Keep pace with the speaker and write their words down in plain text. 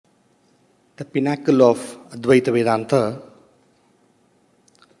The pinnacle of Advaita Vedanta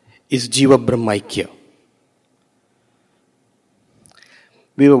is Jiva Brahma aikya.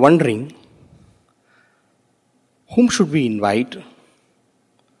 We were wondering, whom should we invite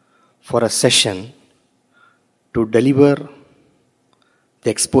for a session to deliver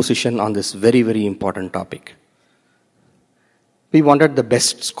the exposition on this very, very important topic? We wanted the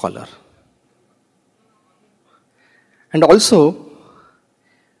best scholar. And also,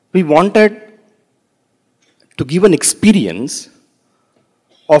 we wanted to give an experience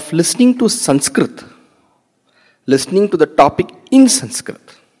of listening to Sanskrit, listening to the topic in Sanskrit.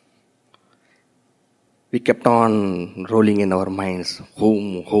 We kept on rolling in our minds,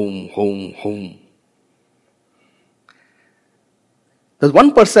 home, home, home, home. There's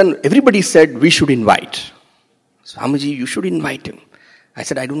one person, everybody said we should invite. Swamiji, you should invite him. I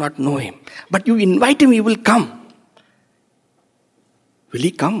said, I do not know him. But you invite him, he will come. Will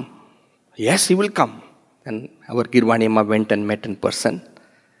he come? Yes, he will come. And our Girvanema went and met in person.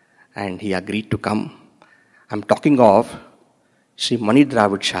 And he agreed to come. I'm talking of Sri Mani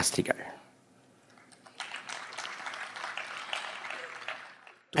Dravid Shastri.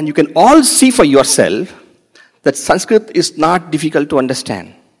 And you can all see for yourself that Sanskrit is not difficult to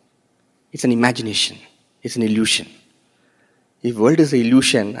understand. It's an imagination. It's an illusion. If world is an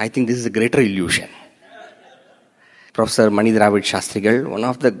illusion, I think this is a greater illusion. Professor Mani Dravid Shastri, one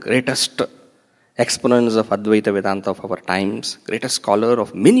of the greatest exponents of Advaita Vedanta of our times, greatest scholar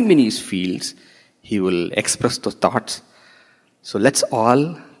of many, many fields, he will express those thoughts. So let's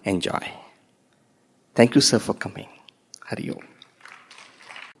all enjoy. Thank you, sir, for coming. Hari Om.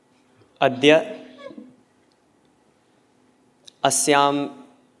 Adya Asyam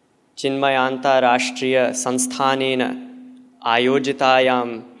Chinmayanta Rashtriya Sansthanena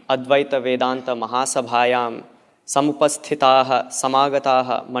Ayojitayam Advaita Vedanta Mahasabhayam Samupasthitaah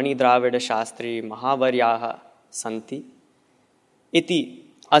Samagataah Mani Dravid Shastri Mahavaryaah Santi Iti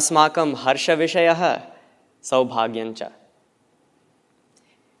Asmakam Harsha Vishayah Saubhagyancha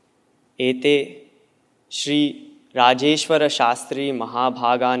Ete Shri Rajeshwara Shastri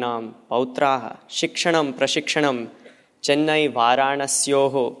Mahabhaganam Pautraah Shikshanam Prashikshanam Chennai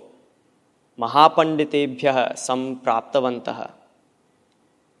Varanasyoho Mahapanditebhyah Sampraptavantah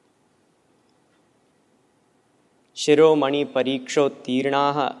Shiromani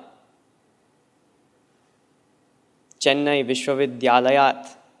Parikshottirnaah Chennai Vishwavidyalayat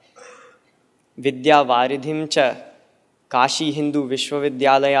Vidya Varidhim cha Kashi Hindu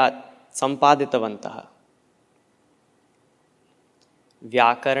Vishwavidyalayat Sampaditavantah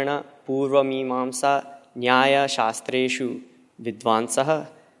Vyakarana Purvamimamsa Nyaya Shastreshu Vidvansah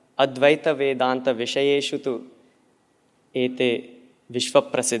Advaita Vedanta Vishayeshu tu Ete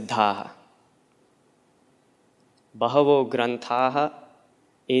Vishwaprasiddhaah Bahavo Granthaah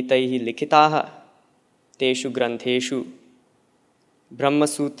Etaihi Likhitaah Teshu Grantheshu Brahma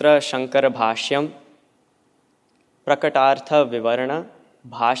Sutra Shankara Bhashyam Prakatartha Vivarana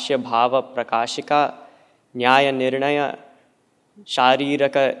Bhashya Bhava Prakashika Nyaya Nirnaya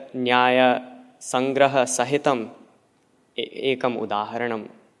Shariraka Nyaya Sangraha Sahitam Ekam Udaharanam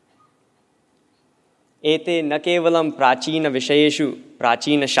Ete na kevalam prachina vishayeshu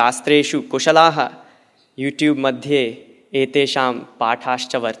prachina shastreshu kushalaha YouTube madhye etesham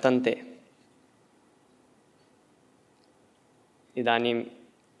pathascha vartante Idanim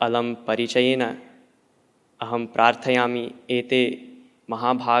alam parichayena aham prarthayami ete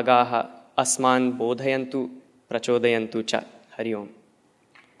mahabhagaah asman bodhayantu prachodayantu cha. Hari Om.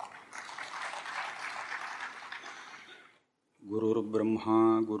 Gurur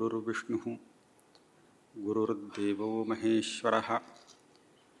Brahma, Gurur Vishnu, Gurur Devo Maheshwaraha,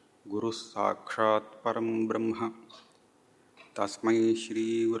 Guru Sakshat Param Brahma, Tasmai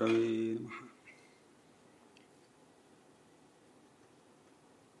Shri Gurave Namaha.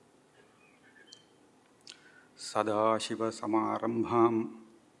 Sadashiva Samarambham,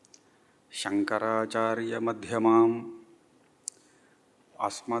 Shankaracharya Madhyamam,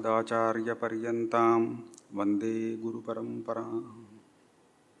 Asmadacharya Paryantam, Vande Guru Paramparam.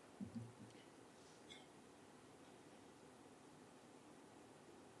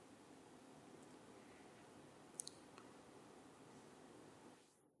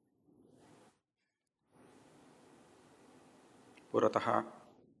 Puratah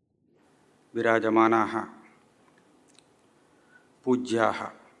Virajamanaha Pujyaha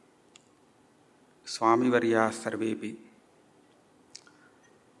Swami Varya Sarvepi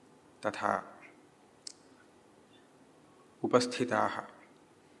Tatha Upasthitaha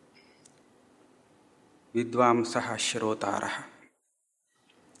Vidvamsaha Shirotaraha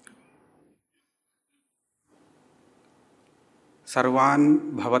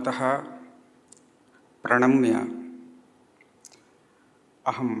Sarvan Bhavataha प्रणम्य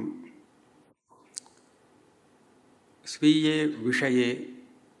अहं स्वीये विषये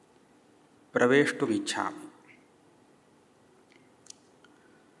प्रवेष्टुमिच्छामि।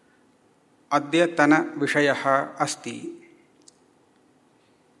 अद्यतनविषयः अस्ति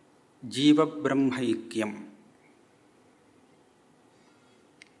जीवब्रह्म ऐक्यम्।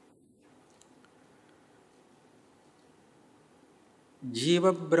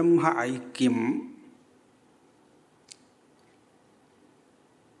 जीवब्रह्म ऐक्यम्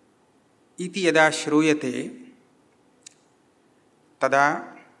इति यदा श्रूयते तदा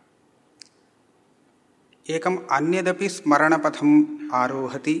एकम् अन्यदपि स्मरणपथम्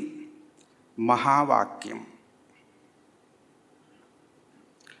आरोहति, महावाक्यम्।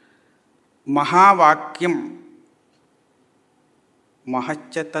 महावाक्यं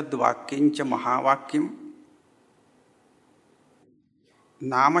महच्च तद्वाक्यञ्च महावाक्यं।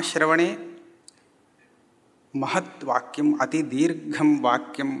 नामश्रवणे महत् वाक्यम् अतिदीर्घं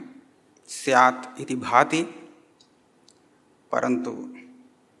वाक्यं स्यात् इति भाति, परन्तु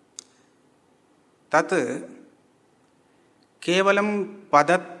तत् केवलं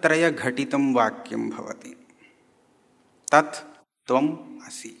पदत्रयघटितं वाक्यं भवति। तत् त्वम्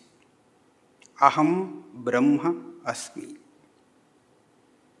असि, अहं ब्रह्म अस्मि।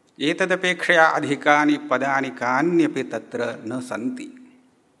 एतदपेक्षया अधिकानि पदानि कान्यपि तत्र न सन्ति।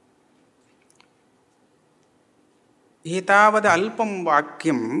 एतावद् अल्पं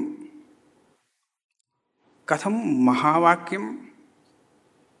वाक्यं कथं महावाक्यं?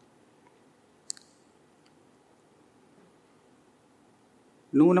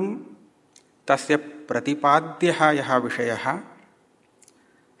 नूनं तस्य प्रतिपाद्यः यः विषयः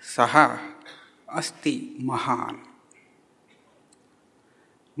सः अस्ति महान्।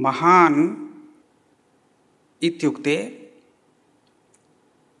 महान् इत्युक्ते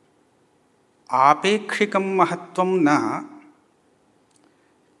आपेक्षिकं महत्त्वं न,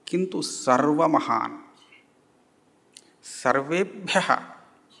 किन्तु सर्वमहान्, सर्वेभ्यः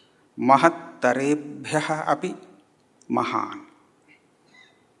महत्तरेभ्यः अपि महान्,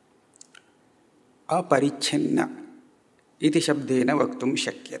 अपरिच्छिन्न इति शब्देन वक्तुं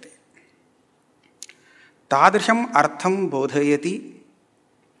शक्यते। तादृशम् अर्थं बोधयति,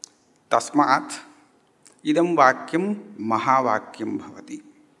 तस्मात् इदं वाक्यं महावाक्यं भवति।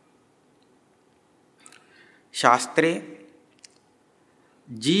 शास्त्रे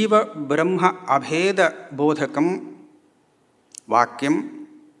जीव ब्रह्म अभेदबोधकं वाक्यं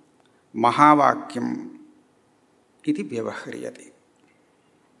महावाक्यम् इति व्यवह्रियते।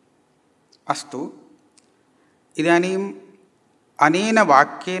 अस्तु, इदानीम् अनेन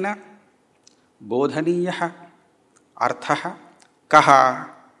वाक्येन बोधनीयः अर्थः कः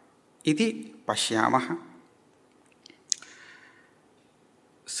इति पश्यामः।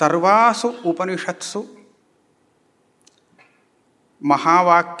 सर्वासु उपनिषत्सु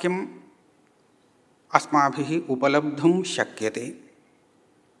महावाक्यम् अस्माभिः उपलब्धुं शक्यते,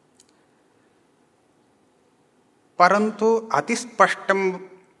 परन्तु अतिस्पष्टम्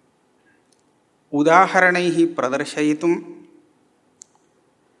उदाहरणैः प्रदर्शयितुम्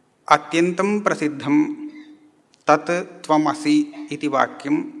अत्यन्तं प्रसिद्धं तत् त्वमसि इति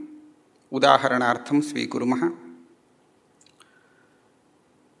वाक्यम् उदाहरणार्थं स्वीकुर्मः।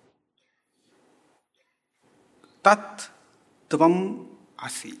 तत् त्वम्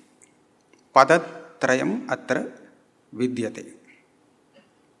असि पदत्रयम् अत्र विद्यते।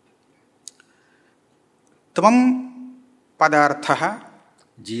 त्वं पदार्थः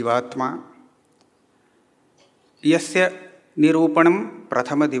जीवात्मा, यस्य निरूपणं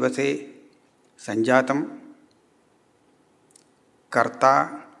प्रथमदिवसे सञ्जातं। कर्ता,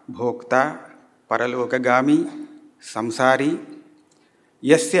 भोक्ता, परलोकगामी, संसारी,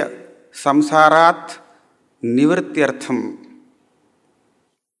 यस्य संसारात् निवृत्त्यर्थं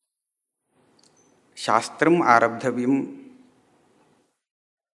शास्त्रम् आरब्धव्यं,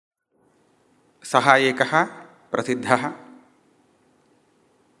 सः एकः प्रसिद्धः।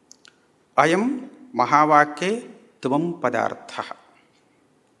 अयं महावाक्ये त्वं पदार्थः।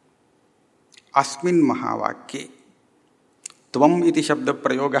 अस्मिन् महावाक्ये त्वम् इति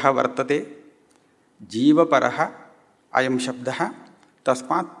शब्दप्रयोगः वर्तते, जीवपरः अयं शब्दः,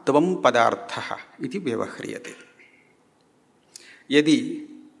 तस्मात् त्वं पदार्थः इति व्यवह्रियते। यदि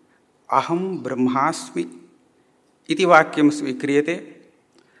अहं ब्रह्मास्मि इति वाक्यं स्वीक्रियते,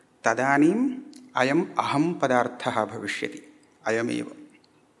 तदानीम् अयम् अहं पदार्थः भविष्यति, अयमेव।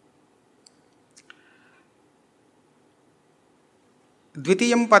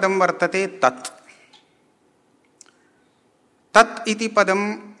 द्वितीयं पदं वर्तते तत्। तत् इति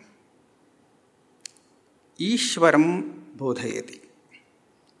पदम् ईश्वरं बोधयति।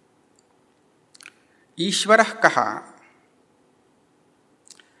 ईश्वरः कः?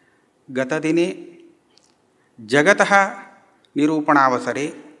 गतदिने जगतः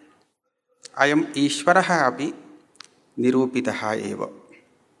निरूपणावसरे अयम् ईश्वरः अपि निरूपितः एव।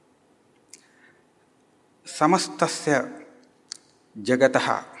 समस्तस्य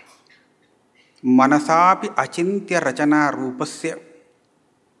जगतः मनसापि अचिन्त्य रचनारूपस्य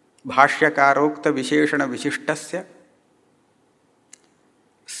भाष्यकारोक्तविशेषणविशिष्टस्य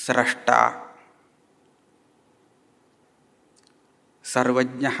स्रष्टा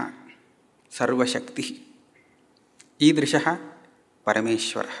सर्वज्ञः सर्वशक्तिः ईदृशः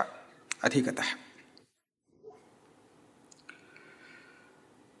परमेश्वरः अधिगतः।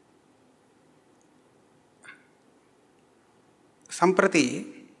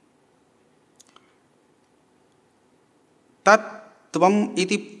 सम्प्रति तत्त्वम्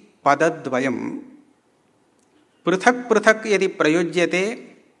इति पदद्वयं पृथक् पृथक् यदि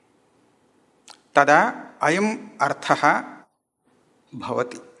प्रयुज्यते तदा अयम् अर्थः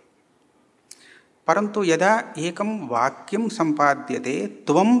भवति। परन्तु यदा एकं वाक्यं सम्पाद्यते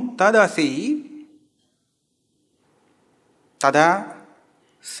त्वं तदसि, तदा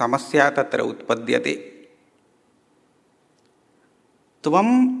समस्या तत्र उत्पद्यते।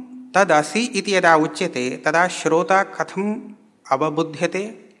 त्वं तदसि इति यदा उच्यते तदा श्रोता कथम्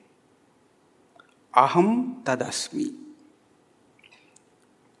अवबुध्यते? अहं तदस्मि।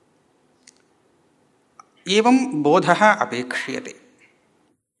 एवं बोधः अपेक्ष्यते।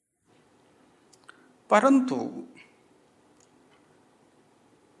 परन्तु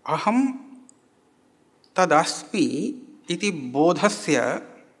अहं तदस्मि इति बोधस्य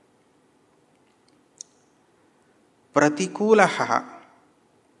प्रतिकूलः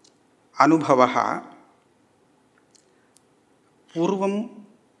अनुभवः पूर्वं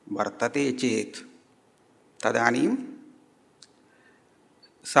वर्तते चेत् तदानीं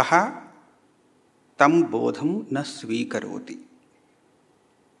सः तं बोधं न स्वीकरोति।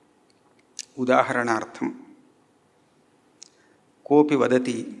 उदाहरणार्थं कोऽपि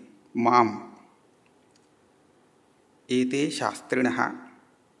वदति माम् एते शास्त्रिणः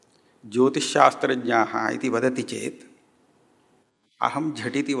ज्योतिश्शास्त्रज्ञाः इति वदति चेत् अहं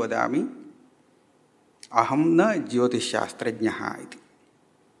झटिति वदामि अहं न ज्योतिश्शास्त्रज्ञः इति।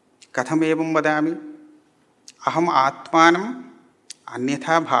 कथम् एवं वदामि? अहम् आत्मानम्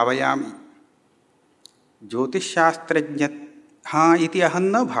अन्यथा भावयामि। ज्योतिश्शास्त्रज्ञः इति अहं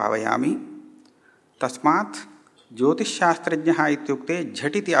न भावयामि। तस्मात् ज्योतिश्शास्त्रज्ञः इत्युक्ते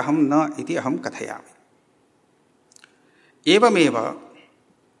झटिति अहं न इति अहं कथयामि। एवमेव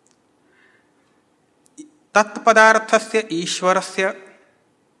तत्पदार्थस्य ईश्वरस्य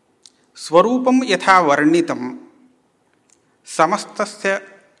स्वरूपं यथा वर्णितं समस्तस्य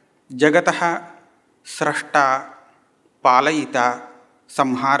जगतः स्रष्टा पालयिता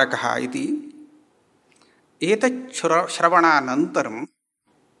संहारकः इति, एतत् श्रवणानन्तरं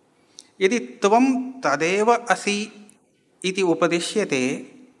यदि त्वं तदेव असि इति उपदिश्यते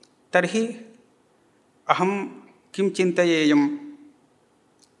तर्हि अहं किं चिन्तयेयं?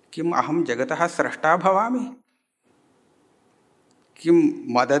 किम् अहं जगतः स्रष्टा भवामि?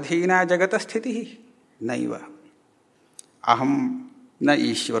 किं मदधीना जगतस्थितिः? नैव। अहं न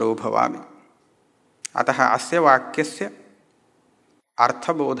ईश्वरो भवामि। अतः अस्य वाक्यस्य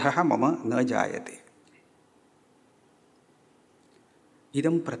अर्थबोधः मम न जायते।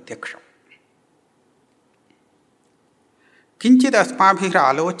 इदं प्रत्यक्षम्। किञ्चित् अस्माभिः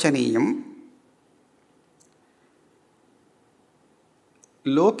आलोचनीयं।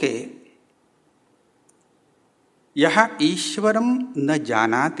 लोके यः ईश्वरं न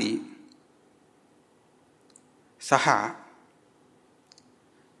जानाति सः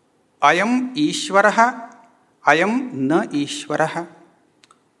अयम् ईश्वरः अयं न ईश्वरः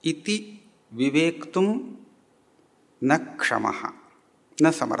इति विवेक्तुं न क्षमः,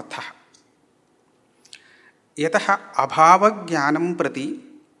 न समर्थः। यतः अभावज्ञानं प्रति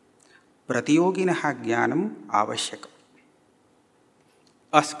प्रतियोगिनः ज्ञानम् आवश्यकम्।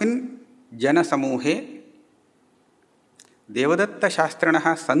 अस्मिन् जनसमूहे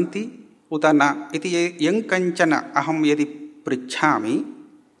देवदत्तशास्त्रिणः सन्ति उत न इति यङ्कञ्चन अहं यदि पृच्छामि,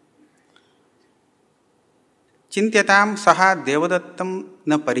 चिन्त्यतां सः देवदत्तं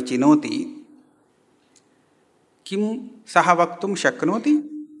न परिचिनोति, किं सः वक्तुं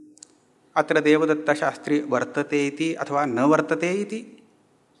शक्नोति अत्र देवदत्तशास्त्री वर्तते इति अथवा न वर्तते इति?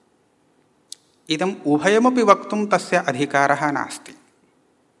 इदम् उभयमपि वक्तुं तस्य अधिकारः नास्ति।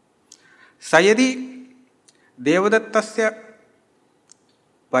 स यदि देवदत्तस्य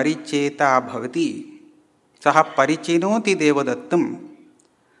परिचेता भवति, सः परिचिनोति देवदत्तं,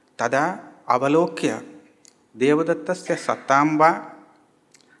 तदा अवलोक्य देवदत्तस्य सत्तां वा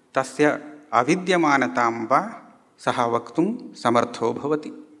तस्य अविद्यमानतां वा सः वक्तुं समर्थो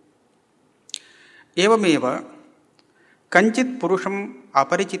भवति। एवमेव कञ्चित् पुरुषम्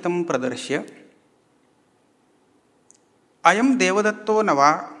अपरिचितं प्रदर्श्य अयं देवदत्तो न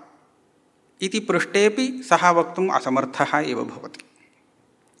वा इति पृष्टेपि सः वक्तुम् असमर्थः एव भवति।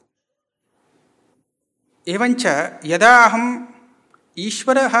 एवञ्च यदा अहम्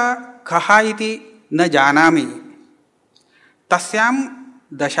ईश्वरः कः इति न जानामि तस्यां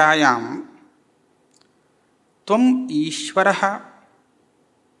दशायां त्वम् ईश्वरः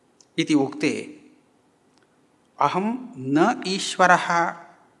इति उक्ते अहं न ईश्वरः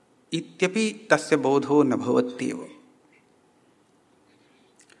इत्यपि तस्य बोधो न भवत्येव।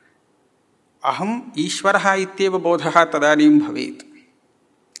 अहम् ईश्वरः इत्येव बोधः तदानीं भवेत्,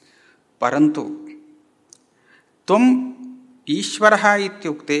 परन्तु त्वम् ईश्वरः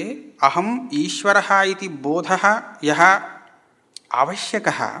इत्युक्ते अहम् ईश्वरः इति बोधः यः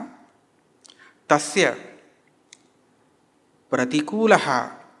आवश्यकः तस्य प्रतिकूलः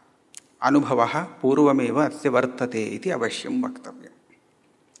अनुभवः पूर्वमेव अस्य वर्तते इति अवश्यं वक्तव्यम्।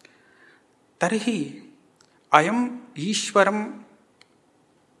 तर्हि अयम् ईश्वरं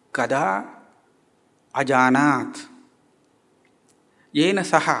कदा अजानात् येन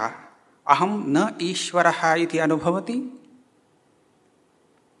सः अहं न ईश्वरः इति अनुभवति?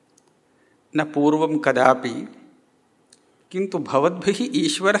 न पूर्वं कदापि, किन्तु भवद्भिः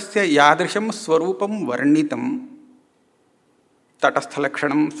ईश्वरस्य यादृशं स्वरूपं वर्णितं,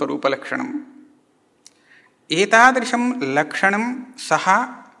 तटस्थलक्षणं स्वरूपलक्षणं, एतादृशं लक्षणं सः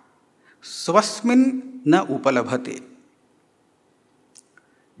स्वस्मिन् न उपलभते।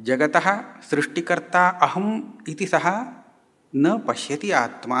 जगतः सृष्टिकर्ता अहम् इति सः न पश्यति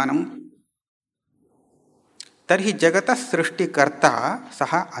आत्मानं। तर्हि जगतः सृष्टिकर्ता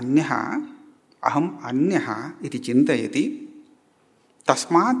सः अन्यः, अहम् अन्यः इति चिन्तयति।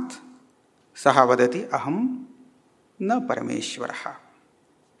 तस्मात् सः वदति अहं न परमेश्वरः।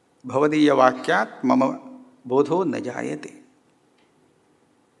 भवदीयवाक्यात् मम बोधो न जायते।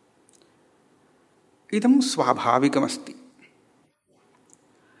 इदं स्वाभाविकमस्ति,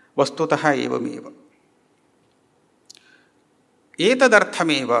 वस्तुतः एवमेव।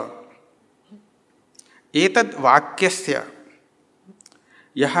 एतदर्थमेव एतद्वाक्यस्य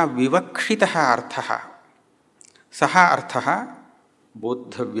यः विवक्षितः अर्थः सः अर्थः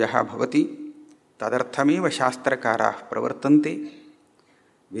बोद्धव्यः भवति। तदर्थमेव शास्त्रकाराः प्रवर्तन्ते।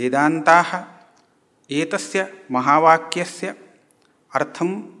 वेदान्ताः एतस्य महावाक्यस्य अर्थं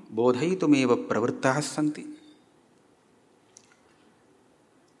बोधयितुमेव प्रवृत्ताः सन्ति।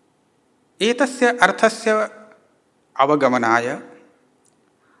 एतस्य अर्थस्य अवगमनाय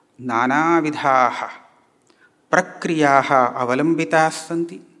नानाविधाः प्रक्रियाः अवलम्बिताः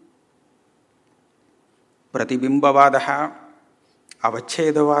सन्ति। प्रतिबिम्बवादः,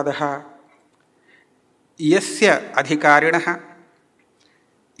 अवच्छेदवादः, यस्य अधिकारिणः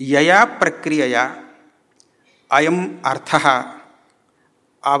यया प्रक्रियया अयम् अर्थः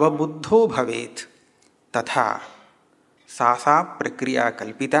अवबुद्धो भवेत् तथा सा प्रक्रिया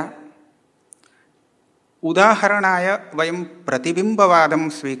कल्पिता। उदाहरणाय वयं प्रतिबिम्बवादं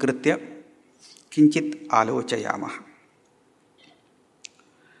स्वीकृत्य किञ्चित् आलोचयामः।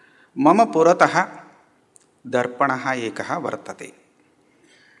 मम पुरतः दर्पणः एकः वर्तते।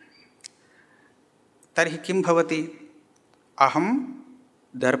 तर्हि किं भवति? अहं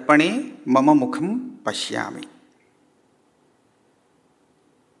दर्पणे मम मुखं पश्यामि।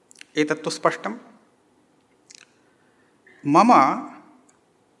 एतत्तु स्पष्टं। मम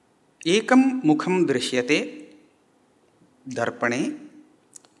एकं मुखं दृश्यते दर्पणे।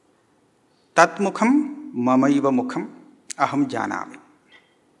 तत् मुखं ममैव मुखम् अहं जानामि।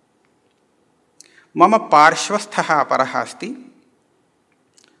 मम पार्श्वस्थः अपरः अस्ति,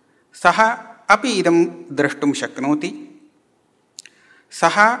 सः अपि इदं द्रष्टुं शक्नोति।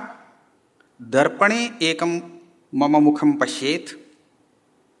 सः दर्पणे एकं मम मुखं पश्येत्,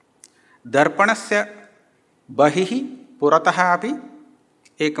 दर्पणस्य बहिः पुरतः अपि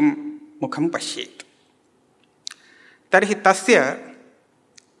एकं मुखं पश्येत्। तर्हि तस्य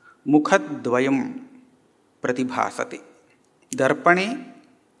मुखद्वयं प्रतिभासते। दर्पणे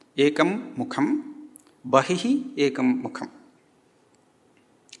एकं मुखं, बहिः एकं मुखं।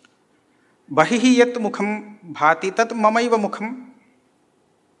 बहिः यत् मुखं भाति तत् ममैव मुखं,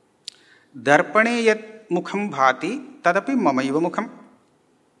 दर्पणे यत् मुखं भाति तदपि ममैव मुखं,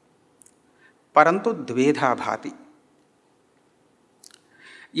 परन्तु द्वेधा भाति।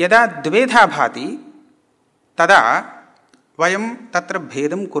 यदा द्वेधा भाति तदा वयं तत्र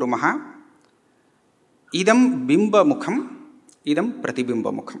भेदं कुर्मः। इदं बिम्बमुखम्, इदं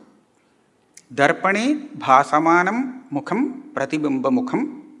प्रतिबिम्बमुखं। दर्पणे भासमानं मुखं प्रतिबिम्बमुखं,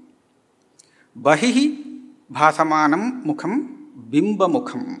 बहिः भासमानं मुखं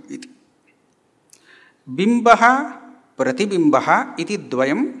बिम्बमुखम् इति। बिम्बः प्रतिबिम्बः इति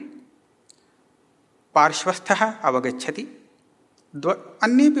द्वयं पार्श्वस्थः अवगच्छति,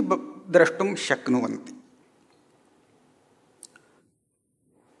 अन्येपि द्रष्टुं शक्नुवन्ति।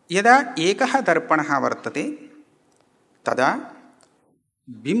 यदा एकः दर्पणः वर्तते तदा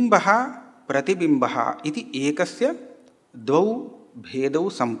बिम्बः प्रतिबिम्बः इति एकस्य द्वौ भेदौ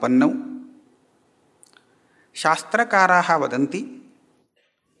सम्पन्नौ। शास्त्रकाराः वदन्ति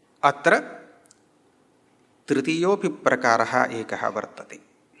अत्र तृतीयोऽपि प्रकारः एकः वर्तते।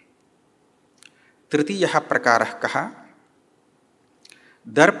 तृतीयः प्रकारः कः?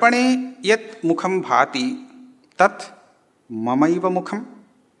 दर्पणे यत् मुखं भाति तत् ममैव मुखम्,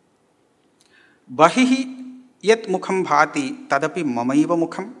 बहिः यत् मुखं भाति तदपि ममैव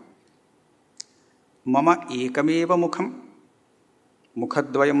मुखम्, मम एकमेव मुखं,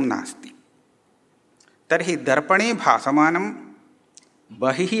 मुखद्वयं नास्ति। तर्हि दर्पणे भासमानं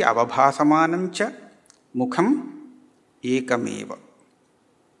बहिः अवभासमानं च मुखम् एकमेव।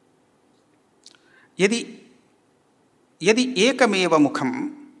 यदि एकमेव मुखं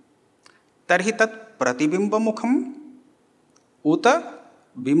तर्हि तत् प्रतिबिम्बमुखम् उत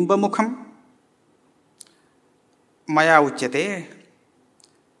बिम्बमुखम्? मया उच्यते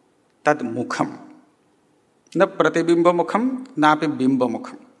तद् मुखम्, न प्रतिबिम्बमुखं नापि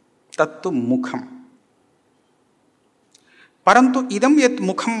बिम्बमुखं, तत्तु मुखम्। परन्तु इदं यत्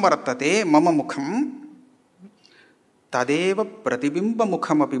मुखं वर्तते मम मुखं तदेव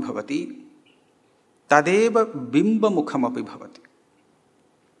प्रतिबिम्बमुखमपि भवति, तदेव बिम्बमुखमपि भवति।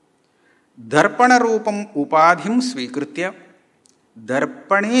 दर्पणरूपम् उपाधिं स्वीकृत्य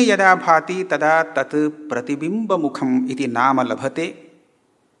दर्पणे यदा भाति तदा तत् प्रतिबिम्बमुखम् इति नाम लभते।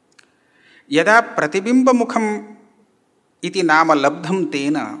 यदा प्रतिबिम्बमुखम् इति नाम लब्धं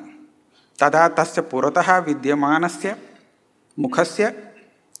तेन तदा तस्य पुरतः विद्यमानस्य मुखस्य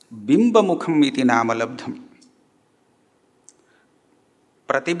बिम्बमुखम् इति नाम लब्धम्।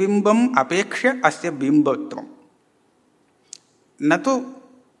 प्रतिबिम्बम् अपेक्ष्य अस्य बिम्बत्वं, न तु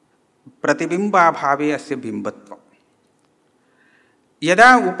प्रतिबिम्बाभावे अस्य बिम्बत्वम्।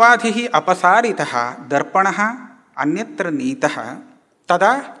 यदा उपाधिः अपसारितः दर्पणः अन्यत्र नीतः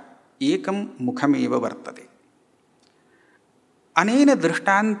तदा एकं मुखमेव वर्तते। अनेन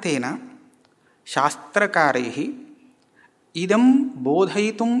दृष्टान्तेन शास्त्रकारैः इदं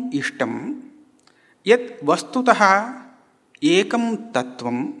बोधयितुम् इष्टं यत् वस्तुतः एकं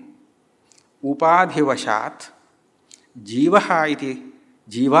तत्त्वम् उपाधिवशात् जीवः इति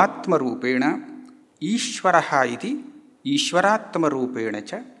जीवात्मरूपेण, ईश्वरः इति ईश्वरात्मरूपेण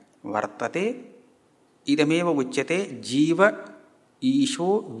च वर्तते। इदमेव उच्यते जीव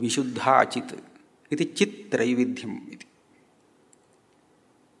ईशो विशुद्धाचित् इति चित्त्रैविध्यम् इति।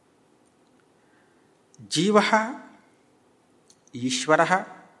 जीवः ईश्वरः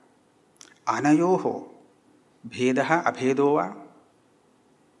अनयोः भेदः अभेदो वा?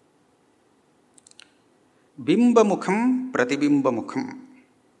 बिम्बमुखं प्रतिबिम्बमुखं,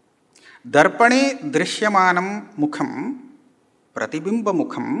 दर्पणे दृश्यमानं मुखं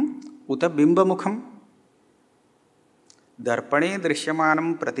प्रतिबिम्बमुखं उत बिम्बमुखं? दर्पणे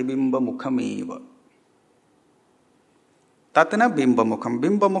दृश्यमानं प्रतिबिम्बमुखमेव, तत् न बिम्बमुखं।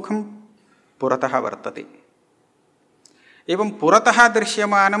 बिम्बमुखं पुरतः वर्तते, एवं पुरतः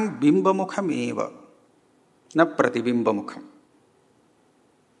दृश्यमानं बिम्बमुखमेव, न प्रतिबिम्बमुखम्।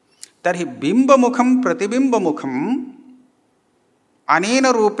 तर्हि बिम्बमुखं प्रतिबिम्बमुखम् अनेन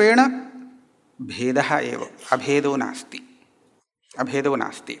रूपेण भेदः एव, अभेदो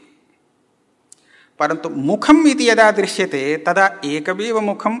नास्ति। परन्तु मुखम् इति यदा दृश्यते तदा एकमेव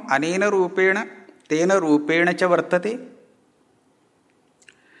मुखम् अनेन रूपेण तेन रूपेण च वर्तते।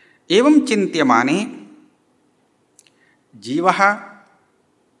 एवं चिन्त्यमाने जीवः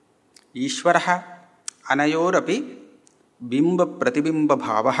ईश्वरः अनयोरपि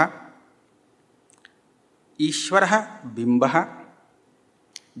बिम्बप्रतिबिम्बभावः, ईश्वरः बिम्बः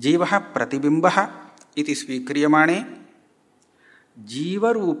जीवः प्रतिबिम्बः इति स्वीक्रियमाणे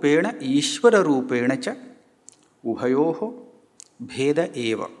जीवरूपेण ईश्वररूपेण च उभयोः भेद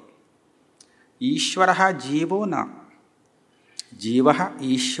एव। ईश्वरः जीवो न, जीवः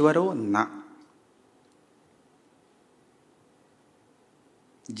ईश्वरो न।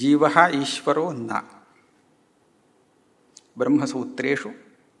 जीवः ईश्वरो न। ब्रह्मसूत्रेषु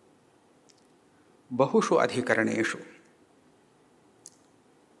बहुषु अधिकरणेषु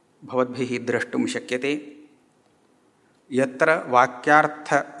भवद्भिः द्रष्टुं शक्यते यत्र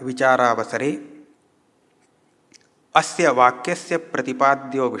वाक्यार्थविचारावसरे अस्य वाक्यस्य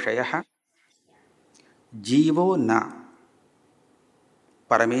प्रतिपाद्यो विषयः जीवो न,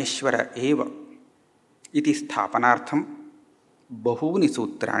 परमेश्वर एव इति स्थापनार्थं बहूनि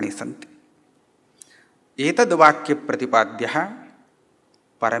सूत्राणि सन्ति। एतद् वाक्यप्रतिपाद्यः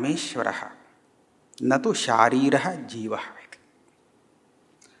परमेश्वरः न तु शारीरः जीवः इति।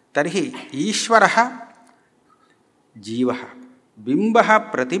 तर्हि ईश्वरः जीवः बिम्बः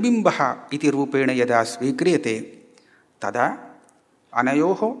प्रतिबिम्बः इति रूपेण यदा स्वीक्रियते तदा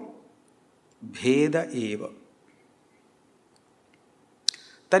अनयोः भेद एव।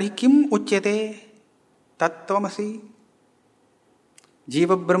 तर्हि किम् उच्यते? तत्त्वमसि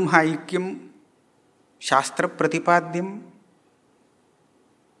जीवब्रह्म ऐक्यं शास्त्रप्रतिपाद्यं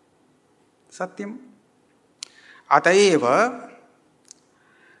सत्यम्। अतएव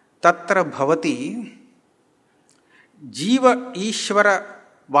तत्र भवति जीव ईश्वर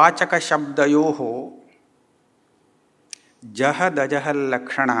वाचक शब्दयोः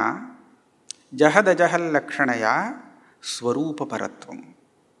जहदजहल्लक्षणया स्वरूपपरत्वम्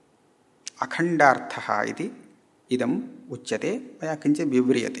अखण्डार्थः इति इदम् उच्यते। मया किञ्चित्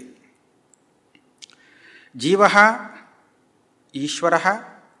विव्रियते। जीवः ईश्वरः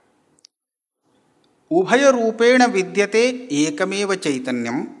उभयरूपेण विद्यते एकमेव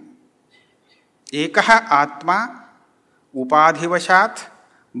चैतन्यम्, एकः आत्मा उपाधिवशात्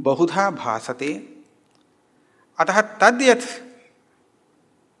बहुधा भासते। अतः तद्यत्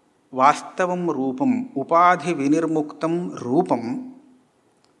वास्तवं रूपम् उपाधिविनिर्मुक्तं रूपं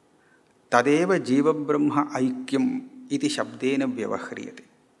तदेव जीवब्रह्म ऐक्यम् इति शब्देन व्यवह्रियते।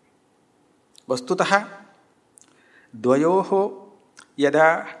 वस्तुतः द्वयोः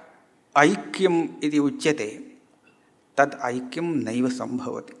यदा ऐक्यम् इति उच्यते तद् ऐक्यं नैव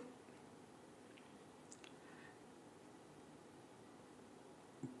सम्भवति।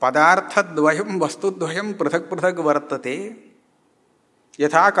 पदार्थद्वयं वस्तुद्वयं पृथक् पृथक् वर्तते।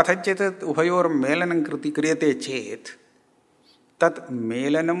 यथा कथञ्चित् उभयोर्मेलनं क्रियते चेत् तत्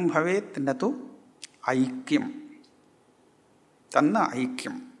मेलनं भवेत् न तु ऐक्यं। तन्न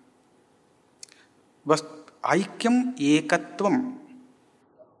ऐक्यं। ऐक्यम् एकत्वम्।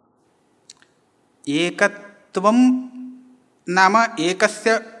 एकत्वं नाम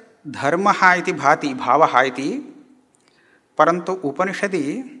एकस्य धर्मः इति भाति, भावः इति। परन्तु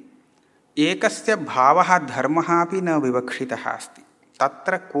उपनिषदि एकस्य भावः धर्मः अपि न विवक्षितः अस्ति।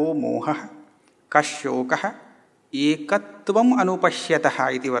 तत्र को मोहः कशोकः एकत्वम् अनुपश्यतः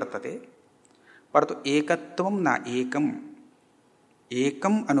इति वर्तते। परन्तु एकत्वं न एकम्,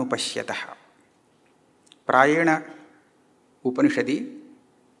 एकम् अनुपश्यतः। प्रायेण उपनिषदि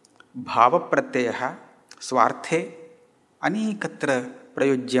भावप्रत्ययः स्वार्थे अनेकत्र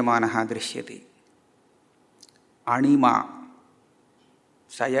प्रयुज्यमानः दृश्यते। अणिमा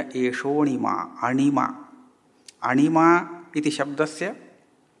सय एषोणिमा अणिमा। अणिमा इति शब्दस्य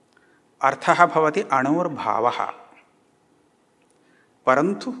अर्थः भवति अणोर्भावः।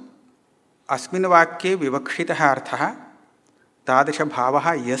 परन्तु अस्मिन् वाक्ये विवक्षितः अर्थः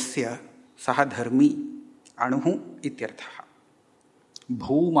तादृशभावः यस्य सः धर्मी अणुः इत्यर्थः।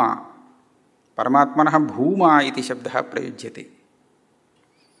 भूमा, परमात्मनः भूमा इति शब्दः प्रयुज्यते।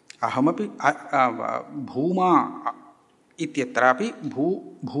 अहमपि भूमा इत्यत्रापि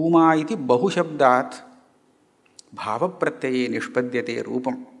भूमा इति बहुशब्दात् भावप्रत्यये निष्पद्यते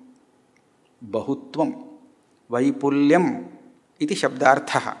रूपं। बहुत्वं वैपुल्यम् इति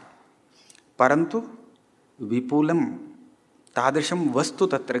शब्दार्थः। परन्तु विपुलं तादृशं वस्तु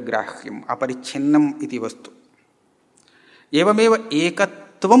तत्र ग्राह्यम्, अपरिच्छिन्नम् इति वस्तु। एवमेव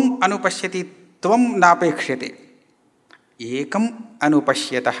एकत्वम् अनुपश्यति, त्वं नापेक्ष्यते। एकम्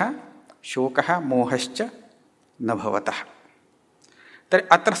अनुपश्यतः शोकः मोहश्च न भवतः। तर्हि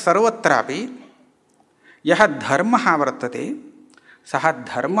अत्र सर्वत्रापि यः धर्मः वर्तते सः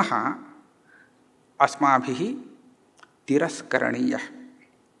धर्मः अस्माभिः तिरस्करणीयः,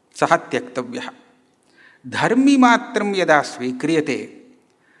 सः त्यक्तव्यः। धर्मीमात्रं यदा स्वीक्रियते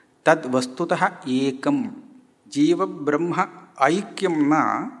तद् वस्तुतः एकं जीवब्रह्म ऐक्यं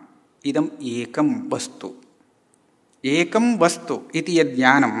न, इदम् एकं वस्तु। एकं वस्तु इति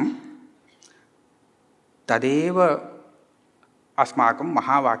यज्ञानं तदेव अस्माकं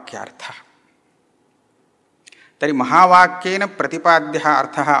महावाक्यार्थः। तर्हि महावाक्येन प्रतिपाद्यः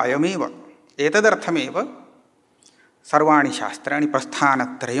अर्थः अयमेव। एतदर्थमेव सर्वाणि शास्त्राणि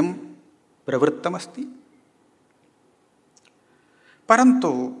प्रस्थानत्रयं प्रवृत्तमस्ति।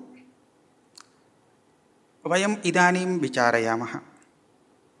 परन्तु वयम् इदानीं विचारयामः।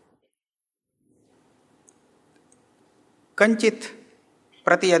 कञ्चित्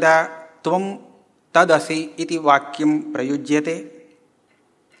प्रति यदा त्वं तदसि इति वाक्यं प्रयुज्यते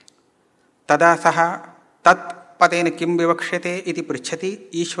तदा सः तत् पदेन किं विवक्ष्यते इति पृच्छति।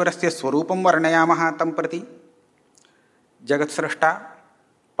 ईश्वरस्य स्वरूपं वर्णयामः तं प्रति। जगत्स्रष्टा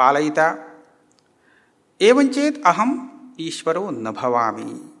पालयिता एवं चेत् अहम् ईश्वरो न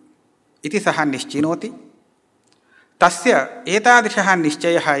भवामि इति सः निश्चिनोति। तस्य एतादृशः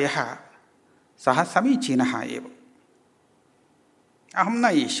निश्चयः यः सः समीचीनः एव। अहं न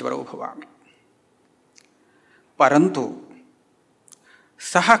ईश्वरो भवामि। परन्तु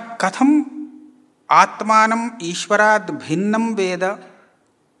सः कथम् आत्मानम् ईश्वरात् भिन्नं वेद,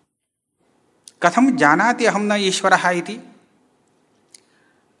 कथं जानाति अहं न ईश्वरः इति?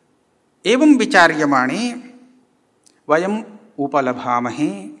 एवं विचार्यमाणे वयम्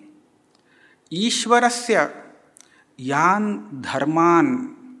उपलभामहे ईश्वरस्य यान् धर्मान्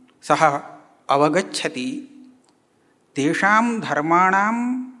सः अवगच्छति तेषां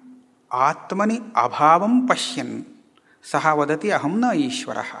धर्माणाम् आत्मनि अभावं पश्यन् सः वदति अहं न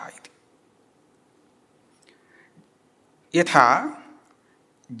ईश्वरः इति। यथा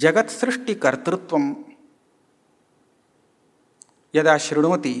जगत्सृष्टिकर्तृत्वं यदा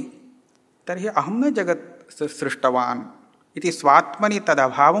शृणोति तर्हि अहं न जगत् सृष्टवान् इति स्वात्मनि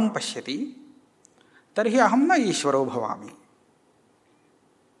तदभावं पश्यति, तर्हि अहं न ईश्वरो भवामि।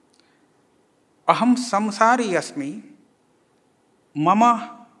 अहं संसारी अस्मि, मम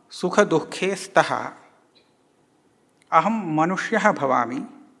सुखदुःखे स्तः अहं मनुष्यः भवामि,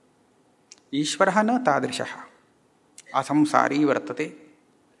 ईश्वरः न तादृशः, असंसारी वर्तते।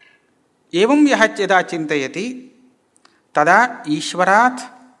 एवं यः यदा चिन्तयति तदा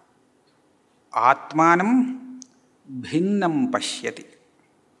ईश्वरात् आत्मानं भिन्नं पश्यति।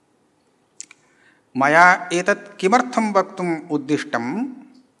 मया एतत् किमर्थं वक्तुम् उद्दिष्टम्,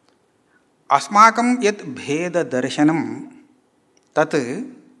 अस्माकं यत् भेददर्शनं तत्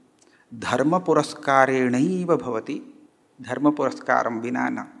धर्मपुरस्कारेणैव भवति, धर्मपुरस्कारं विना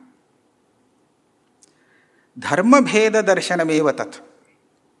न। धर्मभेददर्शनमेव तत्।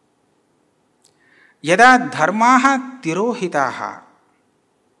 यदा धर्माः तिरोहिताः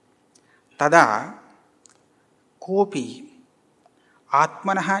तदा कोऽपि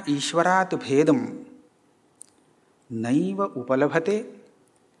आत्मनः ईश्वरात् भेदं नैव उपलभते,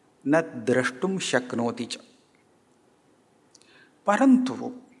 न द्रष्टुं शक्नोति च।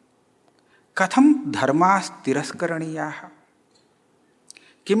 परन्तु कथं धर्मास्तिरस्करणीयाः?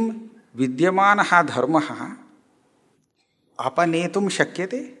 किं विद्यमानः धर्मः अपनेतुं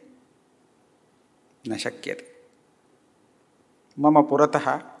शक्यते? न शक्यते। मम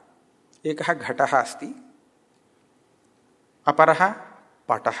पुरतः एकः घटः अस्ति, अपरः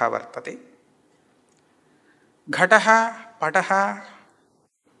पटः वर्तते। घटः पटः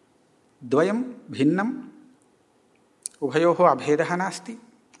द्वयं भिन्नम्, उभयोः अभेदः नास्ति,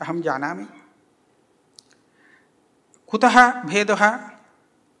 अहं जानामि। कुतः भेदः?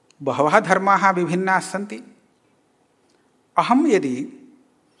 बहवः धर्माः विभिन्नाः सन्ति। अहं यदि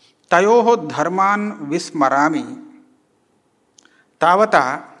तयोः धर्मान् विस्मरामि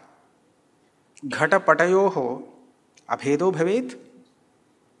तावता घटपटयोः अभेदो भवेत्?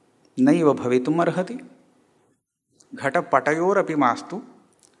 नैव भवितुम् अर्हति। घटपटयोरपि मास्तु,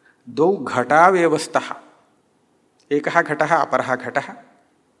 द्वौ घटावेव स्तः। एकः घटः अपरः घटः,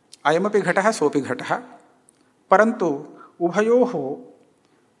 अयमपि घटः सोऽपि घटः, परन्तु उभयोः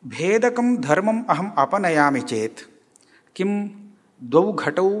भेदकं धर्मम् अहम् अपनयामि चेत् किं द्वौ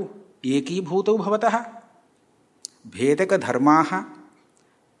घटौ एकीभूतौ भवतः? भेदकधर्माः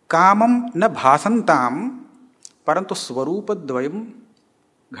कामं न भासन्तां, परन्तु स्वरूपद्वयं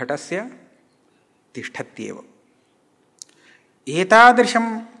घटस्य तिष्ठत्येव।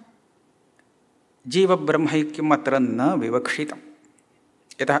 एतादृशं जीवब्रह्मैक्यम् अत्र न विवक्षितम्।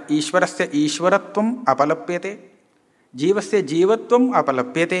 यतः ईश्वरस्य ईश्वरत्वम् अपलप्यते, जीवस्य जीवत्वम्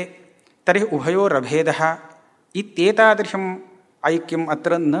अपलप्यते, तर्हि उभयोरभेदः इत्येतादृशम् ऐक्यम्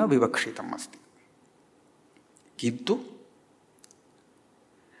अत्र न विवक्षितम् अस्ति। किन्तु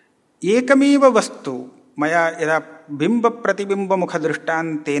एकमेव वस्तु मया यदा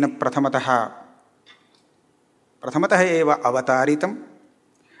बिम्बप्रतिबिम्बमुखदृष्टान्तेन प्रथमतः एव अवतारितम्,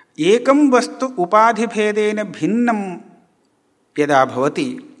 एकं वस्तु उपाधिभेदेन भिन्नं यदा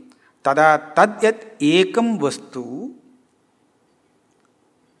भवति तदा तद्यत् एकं वस्तु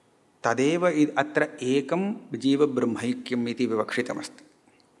तदेव अत्र एकं जीवब्रह्मैक्यम् इति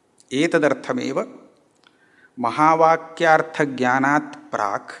विवक्षितमस्ति। एतदर्थमेव महावाक्यार्थज्ञानात्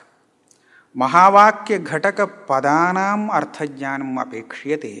प्राक् महावाक्यघटकपदानाम् अर्थज्ञानम्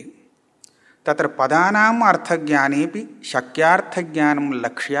अपेक्ष्यते। तत्र पदानाम् अर्थज्ञानेपि शक्यार्थज्ञानं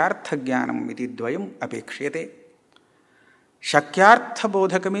लक्ष्यार्थज्ञानम् इति द्वयम् अपेक्ष्यते।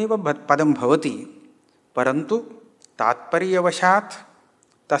 शक्यार्थबोधकमेव पदं भवति, परन्तु तात्पर्यवशात्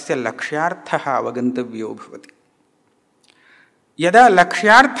तस्य लक्ष्यार्थः अवगन्तव्यो भवति। यदा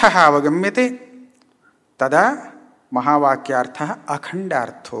लक्ष्यार्थः अवगम्यते तदा महावाक्यार्थः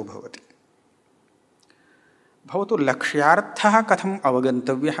अखण्डार्थो भवति। भवतु लक्ष्यार्थः कथम्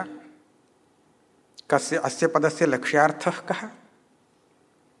अवगन्तव्यः? कस्य अस्य पदस्य लक्ष्यार्थः कः?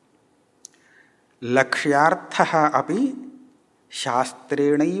 लक्ष्यार्थः अपि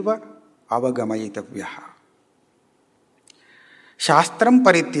शास्त्रेणैव अवगमयितव्यः। शास्त्रं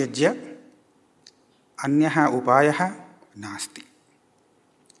परित्यज्य अन्यः उपायः नास्ति।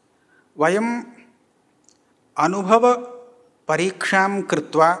 वयम् अनुभवपरीक्षां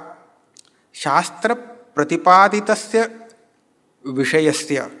कृत्वा शास्त्रप्रतिपादितस्य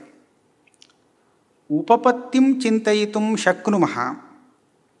विषयस्य उपपत्तिं चिन्तयितुं शक्नुमः,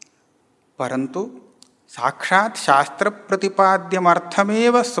 परन्तु साक्षात्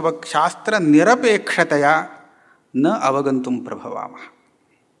शास्त्रप्रतिपाद्यमर्थमेव शास्त्रनिरपेक्षतया न अवगन्तुं प्रभवामः।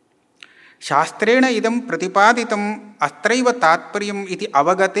 शास्त्रेण इदं प्रतिपादितम् अत्रैव तात्पर्यम् इति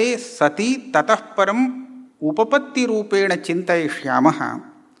अवगते सति ततः परम् उपपत्तिरूपेण चिन्तयिष्यामः,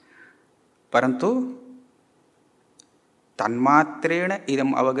 परन्तु तन्मात्रेण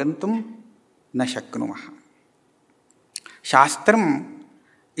इदम् अवगन्तुं न शक्नुमः। शास्त्रम्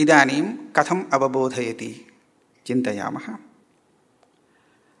इदानीं कथम् अवबोधयति चिन्तयामः।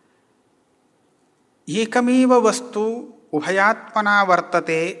 एकमेव वस्तु उभयात्मना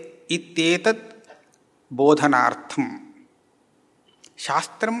वर्तते इत्येतत् बोधनार्थं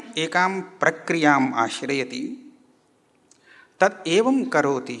शास्त्रम् एकां प्रक्रियाम् आश्रयति। तत् एवं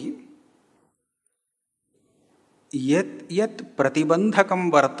करोति, यत् यत्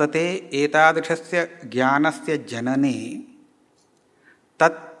प्रतिबन्धकं वर्तते एतादृशस्य ज्ञानस्य जनने,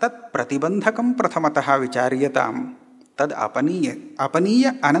 तत् प्रतिबन्धकं प्रथमतः विचार्यतां, तद्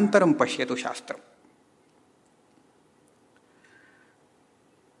अपनीय अनन्तरं पश्यतु शास्त्रम्।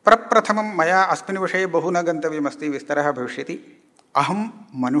 प्रप्रथमं मया अस्मिन् विषये बहु न गन्तव्यमस्ति, विस्तरः भविष्यति। अहं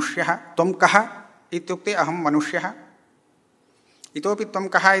मनुष्यः, त्वं कः इत्युक्ते अहं मनुष्यः, इतोपि त्वं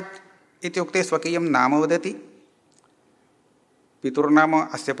कः इत्युक्ते स्वकीयं नाम वदति, पितुर्नाम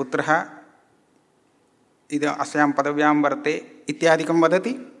अस्य पुत्रः अस्यां पदव्यां वर्ते इत्यादिकं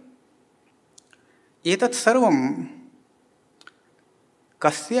वदति। एतत् सर्वं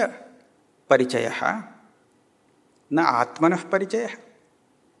कस्य परिचयः? न आत्मनः परिचयः।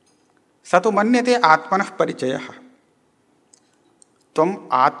 स तु मन्यते आत्मनः परिचयः। त्वम्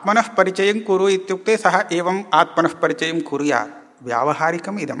आत्मनः परिचयं कुरु इत्युक्ते सः एवम् आत्मनः परिचयं कुर्यात्।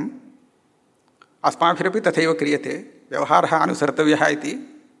 व्यावहारिकम् इदम् अस्माभिरपि तथैव क्रियते, व्यवहारः अनुसर्तव्यः इति।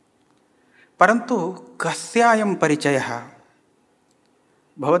 परन्तु कस्य अयं परिचयः?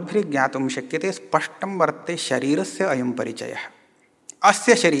 भवद्भिः ज्ञातुं शक्यते, स्पष्टं वर्तते शरीरस्य अयं परिचयः।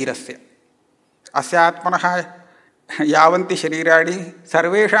 अस्य शरीरस्य, अस्य आत्मनः यावन्ति शरीराणि,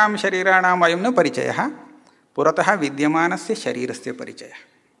 सर्वेषां शरीराणाम् अयं न परिचयः, पुरतः विद्यमानस्य शरीरस्य परिचयः।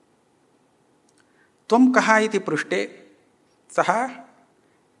 त्वं कः इति पृष्टे सः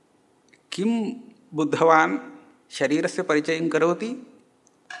किं बुद्धवान् शरीरस्य परिचयं करोति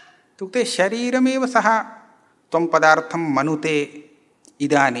इत्युक्ते शरीरमेव सः त्वं पदार्थं मनुते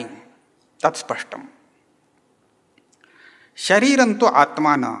इदानीं, तत् स्पष्टम्। शरीरं तु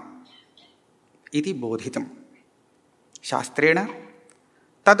आत्मा न इति बोधितं शास्त्रेण।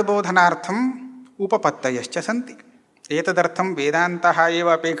 तद्बोधनार्थम् उपपत्तयश्च सन्ति। एतदर्थं वेदान्तः एव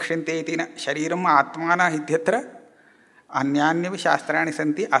अपेक्षन्ते इति न। शरीरम् आत्मा न इत्यत्र अन्यान्यपि शास्त्राणि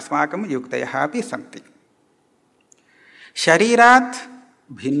सन्ति, अस्माकं युक्तयः अपि सन्ति। शरीरात्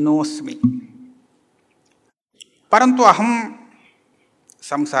भिन्नोऽस्मि, परन्तु अहं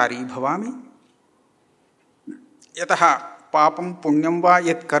संसारी भवामि। यतः पापं पुण्यं वा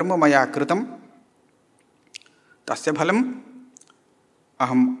यत् कर्म मया कृतं तस्य फलम्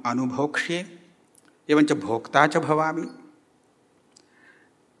अहम् अनुभोक्ष्ये, एवञ्च भोक्ता च भवामि।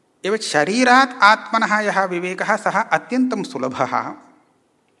 एवं शरीरात् आत्मनः यः विवेकः सः अत्यन्तं सुलभः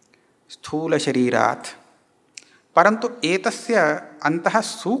स्थूलशरीरात्, परन्तु एतस्य अन्तः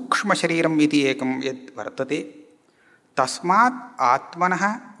सूक्ष्मशरीरम् इति एकं यद् वर्तते, तस्मात्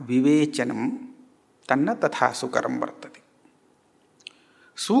आत्मनः विवेचनं तन्न तथा सुकरं वर्तते।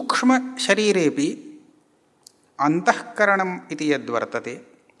 सूक्ष्मशरीरेपि अन्तःकरणम् इति यद्वर्तते,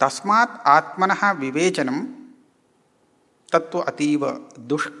 तस्मात् आत्मनः विवेचनं तत्तु अतीव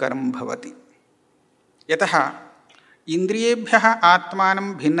दुष्करं भवति। यतः इन्द्रियेभ्यः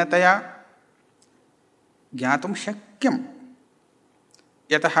आत्मानं भिन्नतया ज्ञातुं शक्यं।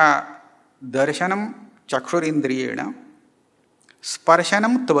 यतः दर्शनं चक्षुरिन्द्रियेण,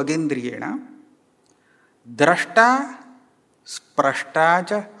 स्पर्शनं त्वगिन्द्रियेण, द्रष्टा स्प्रष्टा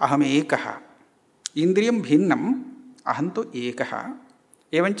च अहमेकः। इन्द्रियं भिन्नम्, अहं तु एकः।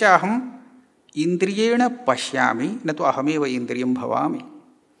 एवञ्च अहम् इन्द्रियेण पश्यामि, न तु अहमेव इन्द्रियं भवामि।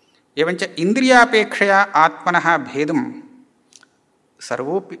 एवञ्च इन्द्रियापेक्षया आत्मनः भेदं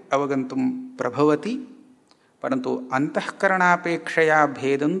सर्वोपि अवगन्तुं प्रभवति, परन्तु अन्तःकरणापेक्षया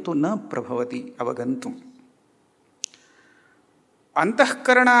भेदं तु न प्रभवति अवगन्तुम्।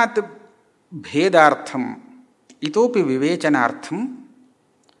 अन्तःकरणात् भेदार्थम् इतोपि विवेचनार्थं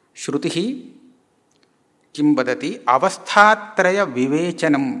श्रुतिः किं वदति?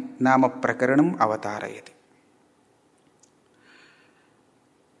 अवस्थात्रयविवेचनं नाम प्रकरणम् अवतारयति।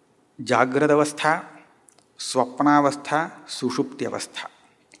 जाग्रदवस्था, स्वप्नावस्था, सुषुप्त्यवस्था,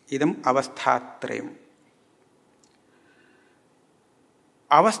 इदम् अवस्थात्रयम्।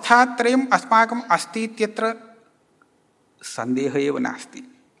 अवस्थात्रयम् अस्माकम् अस्ति इत्यत्र सन्देहः एव नास्ति,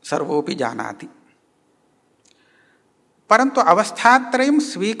 सर्वोपि जानाति। परन्तु अवस्थात्रयं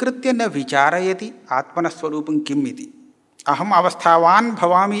स्वीकृत्य न विचारयति आत्मनः स्वरूपं किम् इति। अहम् अवस्थावान्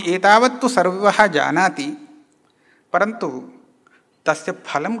भवामि एतावत्तु सर्वः जानाति, परन्तु तस्य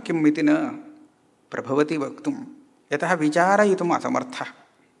फलं किम् इति न प्रभवति वक्तुं, यतः विचारयितुम् असमर्थः।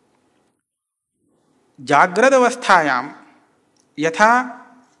 जाग्रदवस्थायां यथा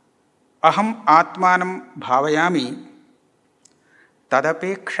अहम् आत्मानं भावयामि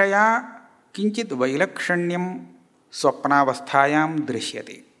तदपेक्षया किञ्चित् वैलक्षण्यं स्वप्नावस्थायां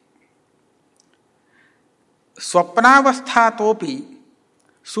दृश्यते। स्वप्नावस्थातोपि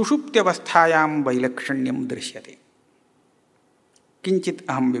सुषुप्त्यवस्थायां वैलक्षण्यं दृश्यते। किञ्चित्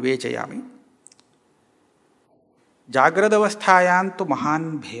अहं विवेचयामि। जाग्रदवस्थायां तु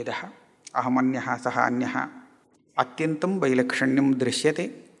महान् भेदः, अहमन्यः सः अन्यः, अत्यन्तं वैलक्षण्यं दृश्यते।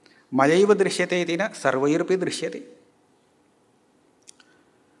 मयैव दृश्यते इति न, सर्वैरपि दृश्यते।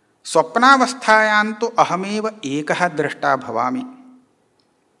 स्वप्नावस्थायां तु अहमेव एकः द्रष्टा भवामि,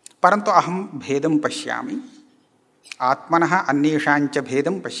 परन्तु अहं भेदं पश्यामि, आत्मनः अन्येषाञ्च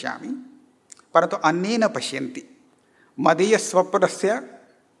भेदं पश्यामि, परन्तु अन्ये न पश्यन्ति। मदीयस्वप्नस्य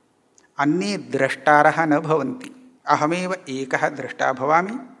अन्ये द्रष्टारः न भवन्ति, अहमेव एकः द्रष्टा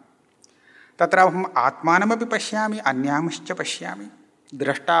भवामि। तत्र अहम् आत्मानमपि पश्यामि, अन्यांश्च पश्यामि,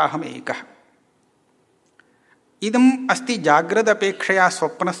 द्रष्टा अहम् एकः। इदम् अस्ति जाग्रदपेक्षया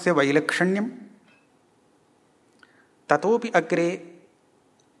स्वप्नस्य वैलक्षण्यं। ततोपि अग्रे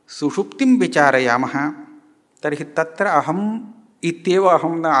सुषुप्तिं विचारयामः तर्हि तत्र अहम् इत्येव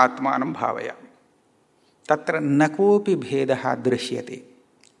अहं न आत्मानं भावयामि। तत्र न कोऽपि भेदः दृश्यते,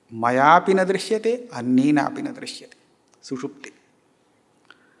 मयापि न दृश्यते, अन्येनापि न दृश्यते। सुषुप्ति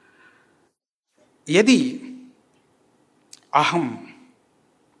यदि अहं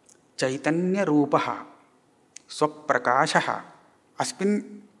चैतन्यरूपः स्वप्रकाशः, अस्मिन्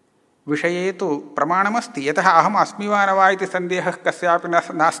विषये तु प्रमाणमस्ति, यतः अहम् अस्मि वा न वा इति सन्देहः कस्यापि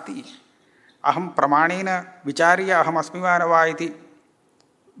नास्ति। अहं प्रमाणेन विचार्य अहम् अस्मि वा न वा इति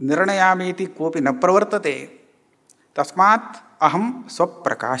निर्णयामि इति कोऽपि न प्रवर्तते। तस्मात् अहं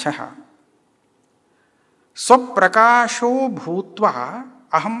स्वप्रकाशः। स्वप्रकाशो भूत्वा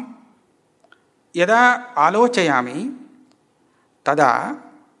अहं यदा आलोचयामि तदा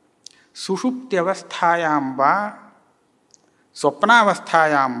सुषुप्त्यवस्थायां वा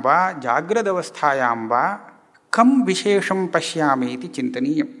स्वप्नावस्थायां वा जाग्रदवस्थायां वा कं विशेषं पश्यामि इति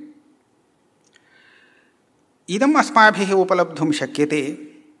चिन्तनीयम्। इदम् अस्माभिः उपलब्धुं शक्यते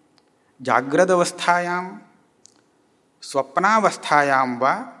जाग्रदवस्थायां स्वप्नावस्थायां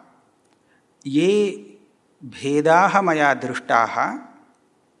वा ये भेदाः मया दृष्टाः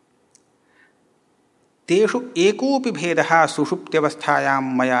तेषु एकोऽपि भेदः सुषुप्त्यवस्थायां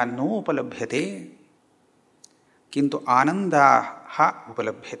मया नोपलभ्यते, किन्तु आनन्दः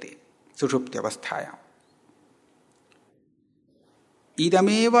उपलभ्यते सुषुप्त्यवस्थायाम्।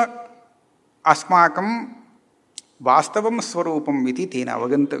 इदमेव अस्माकं वास्तवं स्वरूपम् इति तेन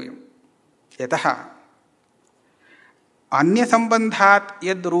अवगन्तव्यम्। यतः अन्यसम्बन्धात्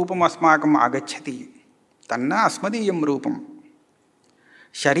यद् रूपम् अस्माकम् आगच्छति तन्न अस्मदीयं रूपम्।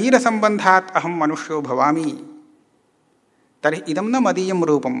 शरीरसम्बन्धात् अहं मनुष्यो भवामि तर्हि इदं न मदीयं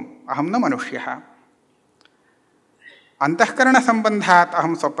रूपम्, अहं न मनुष्यः। अन्तःकरणसम्बन्धात्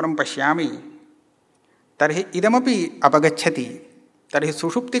अहं स्वप्नं पश्यामि तर्हि इदमपि अपगच्छति। तर्हि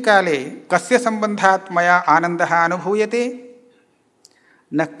सुषुप्तिकाले कस्य सम्बन्धात् मया आनन्दः अनुभूयते?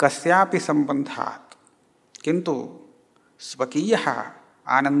 न कस्यापि सम्बन्धात्, किन्तु स्वकीयः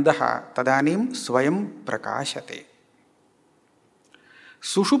आनन्दः तदानीं स्वयं प्रकाशते।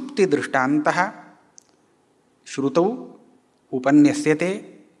 सुषुप्तिदृष्टान्तः श्रुतौ उपन्यस्यते।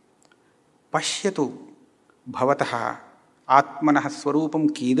 पश्यतु भवतः आत्मनः स्वरूपं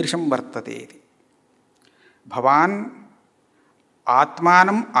कीदृशं वर्तते इति। भवान्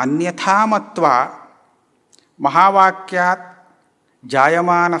आत्मानम् अन्यथा मत्वा महावाक्यात्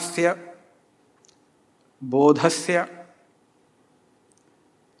जायमानस्य बोधस्य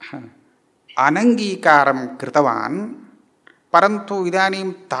अनङ्गीकारं कृतवान्, परन्तु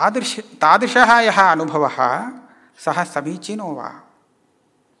इदानीं तादृशः यः अनुभवः सः समीचीनो वा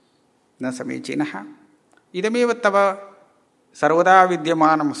न समीचीनः? इदमेव तव सर्वदा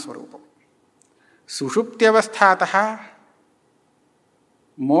विद्यमानं स्वरूपं। सुषुप्त्यवस्थातः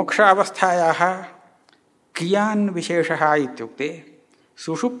मोक्ष अवस्थायाः कियान् विशेषः इत्युक्ते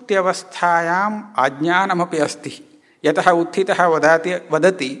सुषुप्त्यवस्थायाम् अज्ञानमपि अस्ति। यतः उत्थितः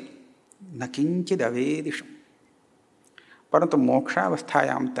वदति न किञ्चिदवेदिषम्, परन्तु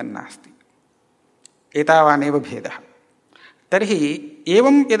मोक्षावस्थायां तन्नास्ति। एतावानेव भेदः। तर्हि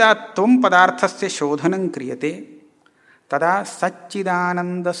एवं यदा त्वं पदार्थस्य शोधनं क्रियते तदा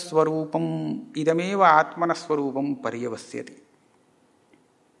सच्चिदानन्दस्वरूपम् इदमेव आत्मनस्वरूपं पर्यवस्यति।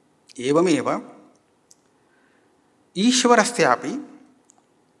 एवमेव ईश्वरस्यापि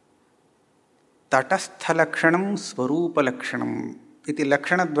तटस्थलक्षणं स्वरूपलक्षणम् इति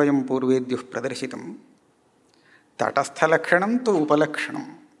लक्षणद्वयं पूर्वेद्युः प्रदर्शितं। तटस्थलक्षणं तु उपलक्षणं,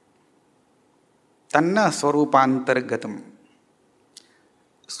 तन्न स्वरूपान्तर्गतं,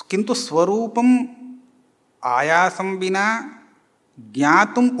 किन्तु स्वरूपम् आयासं विना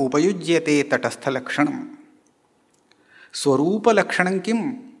ज्ञातुम् उपयुज्यते तटस्थलक्षणं। स्वरूपलक्षणं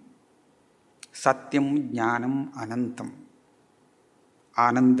किम्? सत्यं, ज्ञानम्, अनन्तम्,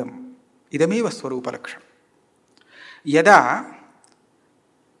 आनन्दम्, इदमेव स्वरूपलक्षणं। यदा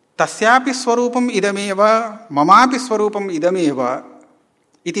तस्यापि स्वरूपम् इदमेव ममापि स्वरूपम् इदमेव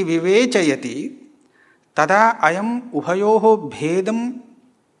इति विवेचयति तदा अयम् उभयोः भेदम्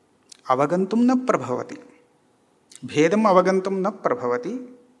अवगन्तुं न प्रभवति। भेदम् अवगन्तुं न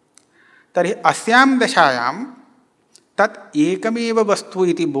प्रभवति। तर्हि अस्यां दशायां तत् एकमेव वस्तु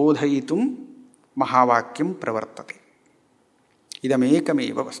इति बोधयितुं महावाक्यं प्रवर्तते।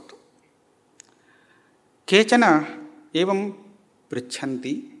 इदमेकमेव वस्तु। केचन एवं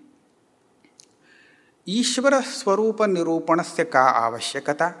पृच्छन्ति, ईश्वरस्वरूपनिरूपणस्य का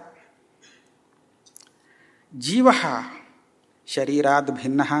आवश्यकता? जीवः शरीराद्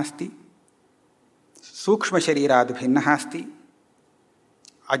भिन्नः अस्ति, सूक्ष्मशरीराद् भिन्नः अस्ति,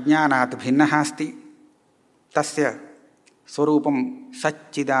 अज्ञानात् भिन्नः अस्ति। तस्य स्वरूपं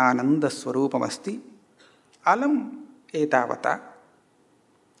सच्चिदानन्दस्वरूपमस्ति। अलम् एतावता।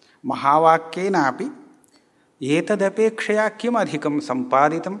 महावाक्येनापि एतदपेक्षया किम् अधिकं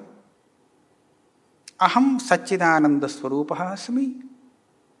सम्पादितम्? अहं सच्चिदानन्दस्वरूपः अस्मि,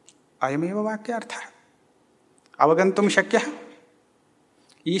 अयमेव वाक्यार्थः। अवगन्तुं शक्यः।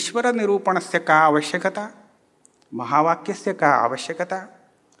 ईश्वरनिरूपणस्य का आवश्यकता? महावाक्यस्य का आवश्यकता?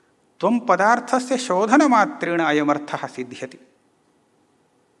 त्वं पदार्थस्य शोधनमात्रेण अयमर्थः सिद्ध्यति।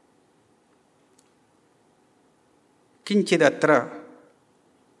 किञ्चिदत्र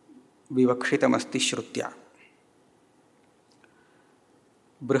विवक्षितमस्ति श्रुत्या।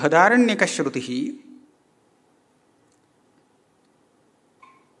 बृहदारण्यकश्रुतिः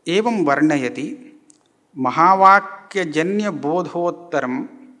एवं वर्णयति, महावाक्यजन्यबोधोत्तरं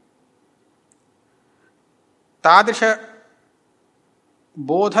तादृशबोधस्य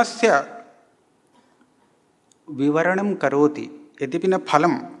विवरणं करोति, यद्यपि न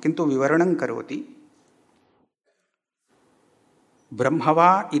फलं किन्तु विवरणं करोति।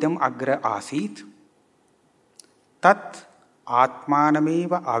 ब्रह्मवा इदम् अग्र आसीत् तत्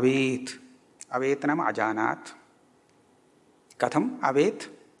आत्मानमेव अवेत्। अवेत् नाम अजानात्। कथम् अवेत्?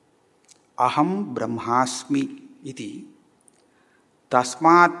 अहं ब्रह्मास्मि इति।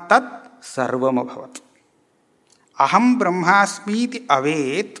 तस्मात् तत् सर्वमभवत्। अहं ब्रह्मास्मीति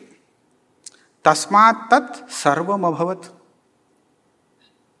अवेत्, तस्मात् तत् सर्वमभवत्।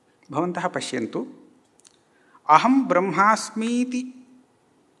 भवन्तः पश्यन्तु, अहं ब्रह्मास्मीति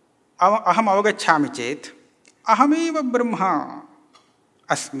अहम् अवगच्छामि चेत् अहमेव ब्रह्मा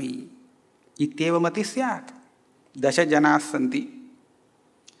अस्मि इत्येव मतिः स्यात्। 10 जनाः सन्ति,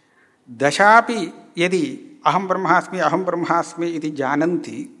 10 यदि अहं ब्रह्मास्मि इति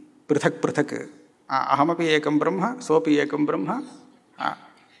जानन्ति पृथक् पृथक्, अहमपि एकं ब्रह्म, सोऽपि एकं ब्रह्म,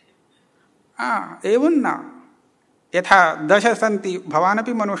 एवं न। यथा 10 सन्ति,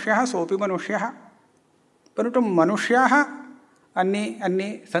 भवानपि मनुष्यः, सोऽपि मनुष्यः, परन्तु मनुष्याः अन्ये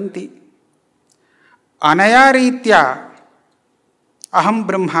अन्ये सन्ति। अनया रीत्या अहं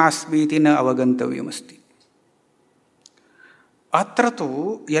ब्रह्मास्मि इति न अवगन्तव्यमस्ति। अत्र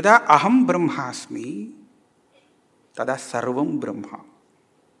तु यदा अहं ब्रह्मास्मि तदा सर्वं ब्रह्म,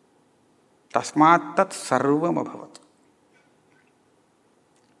 तस्मात् तत् सर्वमभवत्।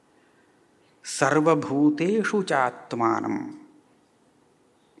 सर्वभूतेषु चात्मानं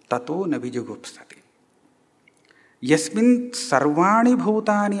ततो न विजुगुप्सते। यस्मिन् सर्वाणि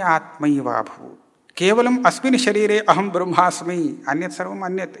भूतानि आत्मैवाभूत् केवलम् अस्मिन् शरीरे अहं ब्रह्मास्मि अन्यत् सर्वम्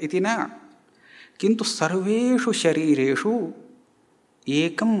अन्यत् इति न, किन्तु सर्वेषु शरीरेषु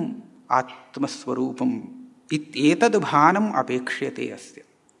एकम् आत्मस्वरूपम् इत्येतद् भानम् अपेक्ष्यते अस्य।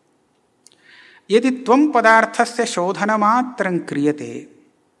 यदि त्वं पदार्थस्य शोधनमात्रं क्रियते,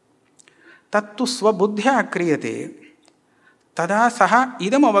 तत्तु स्वबुद्ध्या क्रियते, तदा सः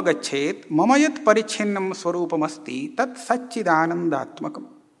इदम् अवगच्छेत्, मम यत् परिच्छिन्नं स्वरूपमस्ति तत् सच्चिदानन्दात्मकम्।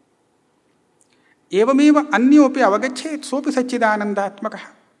 एवमेव अन्योपि अवगच्छेत्, सोऽपि सच्चिदानन्दात्मकः।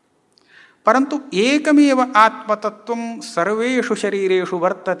 परन्तु एकमेव आत्मतत्त्वं सर्वेषु शरीरेषु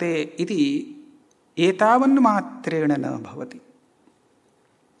वर्तते इति एतावन्मात्रेण न भवति।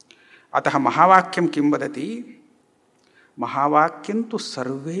 अतः महावाक्यं किं वदति? महावाक्यं तु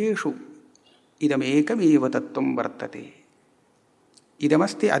सर्वेषु इदमेकमेव तत्त्वं वर्तते।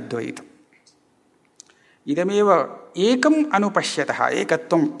 इदमस्ति अद्वैतम्। इदमेव एकम् अनुपश्यतः,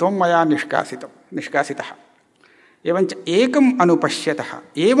 एकत्वं त्वं मया निष्कासितः, एवञ्च एकम् अनुपश्यतः,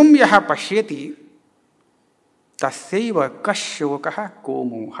 एवं यः पश्यति तस्यैव कः शोकः को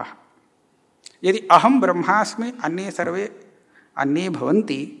मोहः। यदि अहं ब्रह्मास्मि, अन्ये सर्वे अन्ये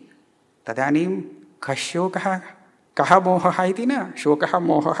भवन्ति, तदानीं कः शोकः कः मोहः इति न, शोकः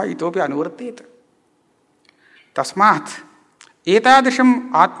मोहः इतोपि अनुवर्तेत। तस्मात्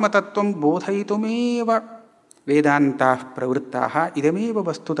एतादृशम् आत्मतत्त्वं बोधयितुमेव वेदान्ताः प्रवृत्ताः। इदमेव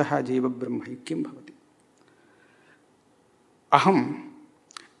वस्तुतः जीवब्रह्मैक्यं भवति। अहम्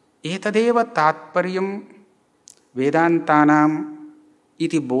एतदेव तात्पर्यं वेदान्तानाम्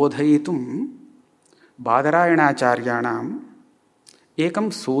इति बोधयितुं बादरायणाचार्याणाम् एकं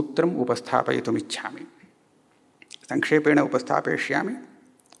सूत्रम् उपस्थापयितुमिच्छामि। संक्षेपेण उपस्थापयिष्यामि।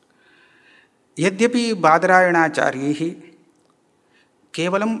 यद्यपि बादरायणाचार्यैः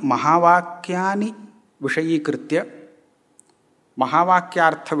केवलं महावाक्यानि विषयीकृत्य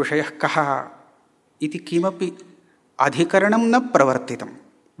महावाक्यार्थविषयः कः इति किमपि अधिकरणं न प्रवर्तितं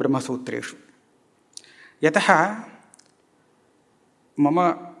ब्रह्मसूत्रेषु, यतः मम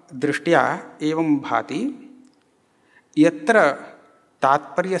दृष्ट्या एवं भाति, यत्र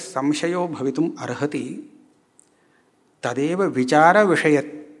तात्पर्यसंशयो भवितुम् अर्हति तदेव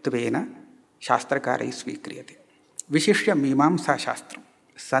विचारविषयत्वेन शास्त्रकारैः स्वीक्रियते। विशिष्य मीमांसाशास्त्रं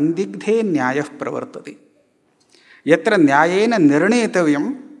संदिग्धे न्यायः प्रवर्तते। यत्र न्यायेन निर्णेतव्यं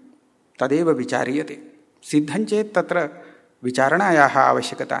तदेव विचार्यते। सिद्धं चेत् तत्र विचारणायाः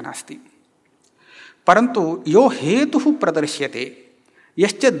आवश्यकता नास्ति। परन्तु यो हेतुः प्रदर्श्यते,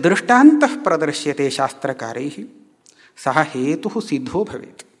 यश्च दृष्टान्तः प्रदर्श्यते शास्त्रकारैः, सः हेतुः सिद्धो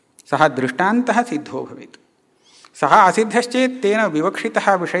भवेत्, सः दृष्टान्तः सिद्धो भवेत्। सः असिद्धश्चेत् तेन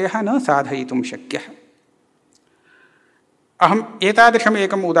विवक्षितः विषयः न साधयितुं शक्यः। अहम् एतादृशम्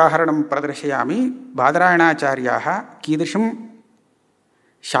एकम् उदाहरणं प्रदर्शयामि। बादरायणाचार्याः कीदृशं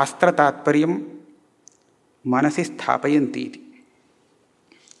शास्त्रतात्पर्यं मनसि स्थापयन्ति इति।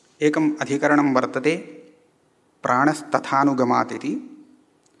 एकम् अधिकरणं वर्तते प्राणस्तथानुगमात् इति।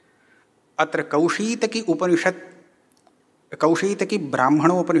 अत्र कौशीतकी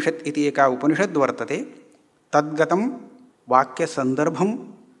ब्राह्मणोपनिषत् इति एका उपनिषद् वर्तते। तद्गतं वाक्यसन्दर्भं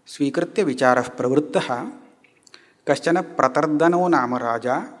स्वीकृत्य विचारः प्रवृत्तः। कश्चन प्रतर्दनो नाम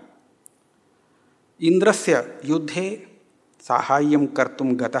राजा इन्द्रस्य युद्धे साहाय्यं कर्तुं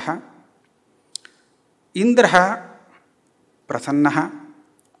गतः। इन्द्रः प्रसन्नः,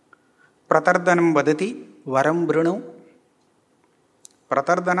 प्रतर्दनं वदति वरं वृणु।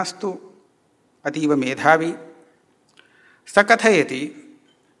 प्रतर्दनस्तु अतीव मेधावी। स कथयति,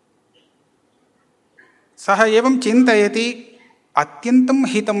 सः एवं चिन्तयति, अत्यन्तं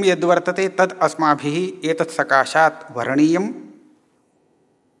हितं यद्वर्तते तद् अस्माभिः एतत् सकाशात् वरणीयं।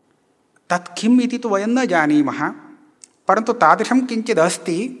 तत् किम् इति तु वयं न जानीमः, परन्तु तादृशं किञ्चित्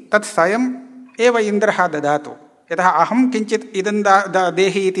अस्ति, तत् स्वयम् एव इन्द्रः ददातु। यतः अहं किञ्चित् इदं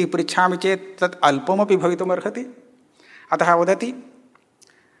देहि इति पृच्छामि चेत् तत् अल्पमपि भवितुमर्हति। अतः वदति,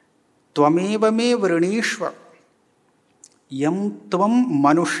 त्वमेव मे वृणीष्व यं त्वं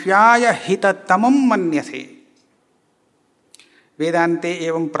मनुष्याय हिततमं मन्यसे। वेदान्ते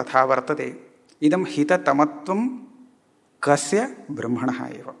एवं प्रथा वर्तते। इदं हिततमत्वं कस्य? ब्रह्मणः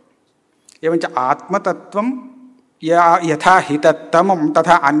एव। एवञ्च आत्मतत्त्वं यथा हिततमं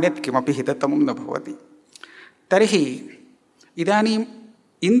तथा अन्यत् किमपि हिततमं न भवति। तर्हि इदानीम्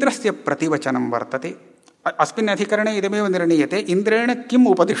इन्द्रस्य प्रतिवचनं वर्तते। अस्मिन् अधिकरणे इदमेव निर्णीयते, इन्द्रेण किम्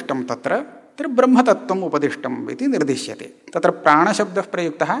उपदिष्टं तत्र ब्रह्मतत्त्वम् उपदिष्टम् इति निर्दिश्यते। तत्र प्राणशब्दः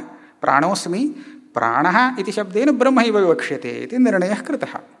प्रयुक्तः, प्राणोऽस्मि, प्राणः इति शब्देन ब्रह्मैव विवक्ष्यते इति निर्णयः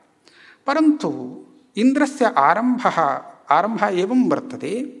कृतः। परन्तु इन्द्रस्य आरम्भः एवं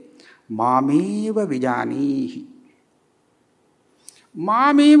वर्तते, मामेव विजानीहि।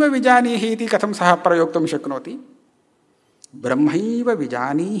 मामेव विजानीहि इति कथं सः प्रयोक्तुं शक्नोति? ब्रह्मैव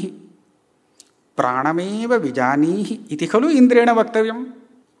विजानीहि, प्राणमेव विजानीहि इति खलु इन्द्रेण वक्तव्यं।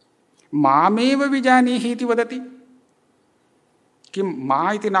 मामेव विजानीहि इति वदति। किं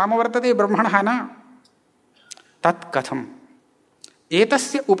मा इति नाम वर्तते ब्रह्मणः न? तत् कथम्?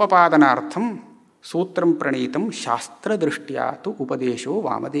 एतस्य उपपादनार्थं सूत्रं प्रणीतं शास्त्रदृष्ट्या तु उपदेशो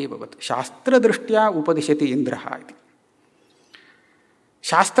वामदेववत्। शास्त्रदृष्ट्या उपदिशति इन्द्रः इति।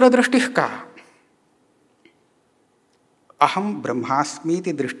 शास्त्रदृष्टिः का? अहं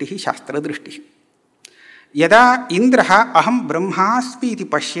ब्रह्मास्मीति दृष्टिः शास्त्रदृष्टिः। यदा इन्द्रः अहं ब्रह्मास्मि इति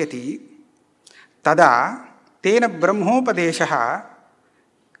पश्यति तदा तेन ब्रह्मोपदेशः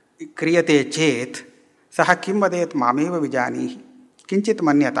क्रियते चेत् सः किं वदेत्? मामेव विजानीहि। किञ्चित्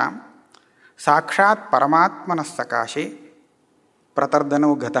मन्यताम्। साक्षात् परमात्मनः सकाशे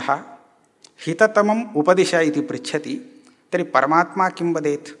प्रतर्दनो गतः हिततमम् उपदिश इति पृच्छति, तर्हि परमात्मा किं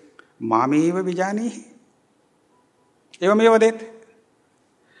वदेत्? मामेव विजानीहि, एवमेव वदेत्।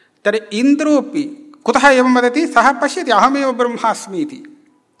 तर्हि इन्द्रोऽपि कुतः एवं वदति? सः पश्यति अहमेव ब्रह्मास्मि इति।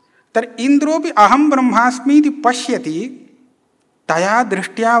 तर्हि इन्द्रोऽपि अहं ब्रह्मास्मि इति पश्यति, तया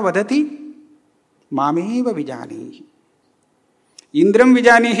दृष्ट्या वदति मामेव विजानीहि। इन्द्रं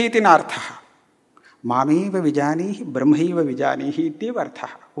विजानीहि इति नार्थः, मामेव विजानीहि ब्रह्मैव विजानीहि इत्येव अर्थः।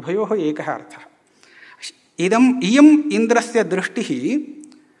 उभयोः एकः अर्थः। इयम् इन्द्रस्य दृष्टिः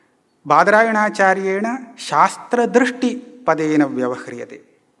बादरायणाचार्येण शास्त्रदृष्टिपदेन व्यवह्रियते।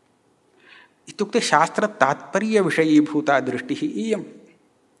 इत्युक्ते शास्त्रतात्पर्यविषयीभूता दृष्टिः इयम्।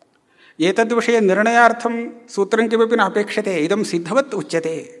 एतद्विषये निर्णयार्थं सूत्रं किमपि न अपेक्षते, इदं सिद्धवत्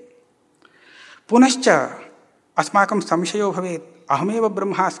उच्यते। पुनश्च अस्माकं संशयो भवेत्, अहमेव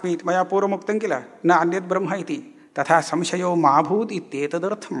ब्रह्मास्मि इति मया पूर्वमुक्तं किल, न अन्यद् ब्रह्म इति। तथा संशयो मा भूत्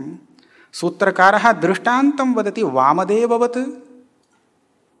इत्येतदर्थं सूत्रकारः दृष्टान्तं वदति वामदेववत्।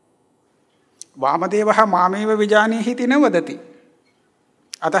 वामदेवः मामेव विजानीहि इति न वदति।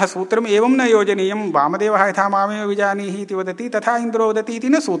 अतः सूत्रम् एवं न योजनीयं, वामदेवः यथा मामेव विजानीहि इति वदति तथा इन्द्रो वदति इति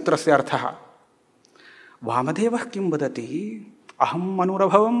न सूत्रस्य अर्थः। वामदेवः किं वदति? अहं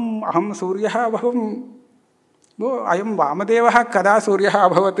मनुरभवम्, अहं सूर्यः अभवम्। अयं वामदेवः कदा सूर्यः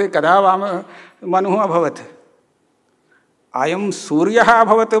अभवत्, कदा मनुः अभवत्? अयं सूर्यः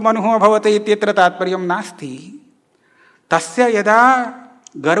अभवत्, मनुः अभवत् इत्यत्र तात्पर्यं नास्ति। तस्य यदा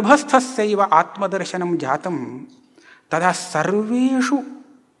गर्भस्थस्यैव आत्मदर्शनं जातं तदा सर्वेषु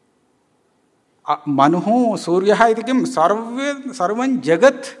मनुः सूर्यः इति किं सर्वं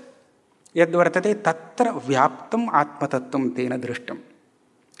जगत् यद्वर्तते तत्र व्याप्तम् आत्मतत्त्वं तेन दृष्टम्।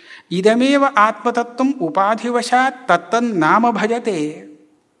 इदमेव आत्मतत्त्वम् उपाधिवशात् तत्तन्नाम भजते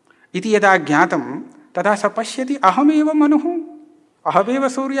इति यदा ज्ञातं तदा स पश्यति अहमेव मनुः, अहमेव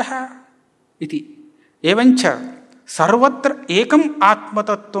सूर्यः इति। एवञ्च सर्वत्र एकम्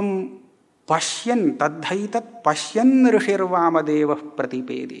आत्मतत्त्वं पश्यन् तद्धैतत् पश्यन् ऋषिर्वामदेवः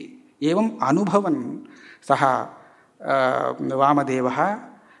प्रतिपेदे। एवम् अनुभवन् सः वामदेवः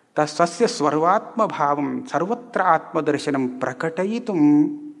स्वस्य सर्वात्मभावं सर्वत्र आत्मदर्शनं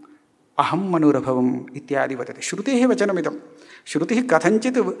प्रकटयितुम् अहं मनुरभवम् इत्यादि वदति। श्रुतेः वचनमिदं। श्रुतिः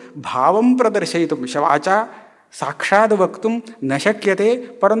कथञ्चित् भावं प्रदर्शयितुं वाचा साक्षात् वक्तुं न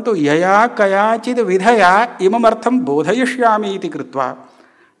शक्यते, परन्तु यया कयाचित् विधया इममर्थं बोधयिष्यामि इति कृत्वा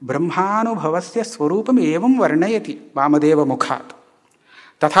ब्रह्मानुभवस्य स्वरूपम् एवं वर्णयति वामदेवमुखात्।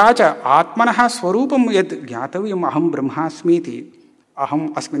 तथा च आत्मनः स्वरूपं यद् ज्ञातव्यम् अहं ब्रह्मास्मीति,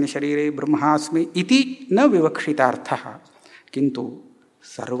 अहम् अस्मिन् शरीरे ब्रह्मास्मि इति न विवक्षितार्थः, किन्तु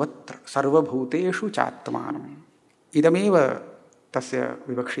सर्वत्र सर्वभूतेषु चात्मानम् इदमेव तस्य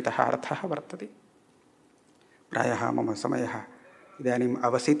विवक्षितः अर्थः वर्तते। प्रायः मम समयः इदानीम्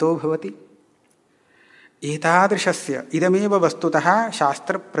अवसितो भवति। एतादृशस्य इदमेव वस्तुतः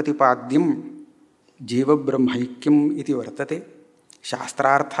शास्त्रप्रतिपाद्यं जीवब्रह्मैक्यम् इति वर्तते।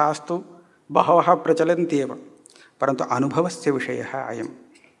 शास्त्रार्थास्तु बहवः प्रचलन्त्येव, परन्तु अनुभवस्य विषयः अयम्।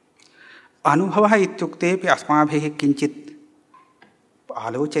 अनुभवः इत्युक्तेपि अस्माभिः किञ्चित्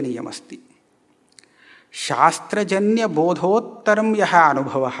आलोचनीयमस्ति। शास्त्रजन्यबोधोत्तरं यः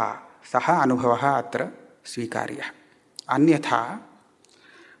अनुभवः सः अनुभवः अत्र स्वीकार्यः। अन्यथा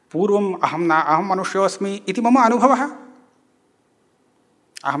पूर्वम् अहं मनुष्योऽस्मि इति मम अनुभवः,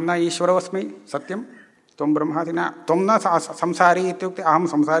 अहं न ईश्वरोऽस्मि सत्यं, त्वं ब्रह्मादि न, त्वं न संसारी इत्युक्ते अहं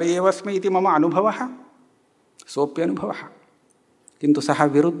संसारी एव अस्मि इति मम अनुभवः, सोऽप्यनुभवः, किन्तु सः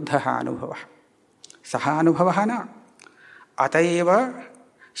विरुद्धः अनुभवः, सः अनुभवः न। अत एव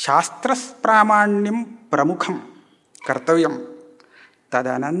शास्त्रप्रामाण्यं प्रमुखं कर्तव्यं,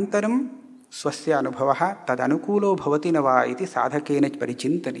 तदनन्तरं स्वस्य अनुभवः तदनुकूलो भवति न वा इति साधकेन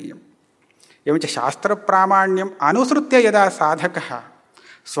परिचिन्तनीयम्। एवञ्च शास्त्रप्रामाण्यम् अनुसृत्य यदा साधकः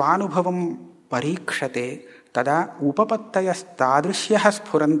स्वानुभवं परीक्षते तदा उपपत्तयस्तादृश्यः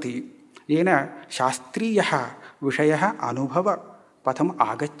स्फुरन्ति येन शास्त्रीयः विषयः अनुभवपथम्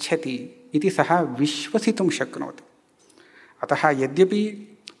आगच्छति इति सः विश्वसितुं शक्नोति। अतः यद्यपि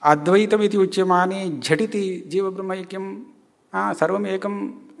अद्वैतमिति उच्यमाने झटिति जीवब्रह्मैक्यं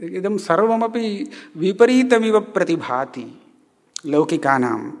सर्वमेकम् इदं सर्वमपि विपरीतमिव प्रतिभाति,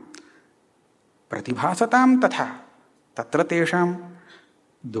 लौकिकानां प्रतिभासतां तथा, तत्र तेषां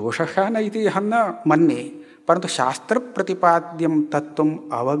दोषः न इति अहं न मन्ये, परन्तु शास्त्रप्रतिपाद्यं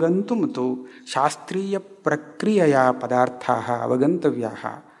तत्त्वम् अवगन्तुं तु शास्त्रीयप्रक्रियया पदार्थाः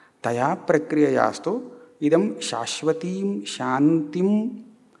अवगन्तव्याः। तया प्रक्रिययास्तु इदं शाश्वतीं शान्तिं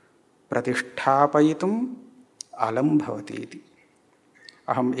प्रतिष्ठापयितुम् अलं भवति इति।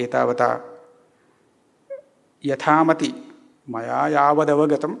 अहम् एतावता यथामति मया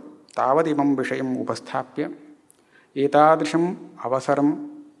यावदवगतं तावदिमं विषयम् उपस्थाप्य एतादृशम् अवसरं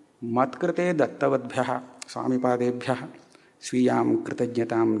मत्कृते दत्तवद्भ्यः स्वामिपादेभ्यः स्वीयां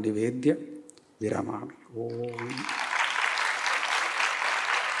कृतज्ञतां निवेद्य विरमामि। ओम्।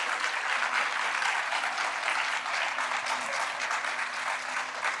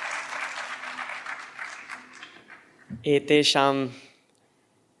 एतेषां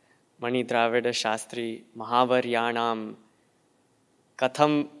मणिद्राविडशास्त्री महावर्याणां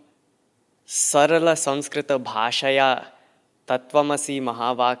कथं सरलसंस्कृतभाषया तत्त्वमसि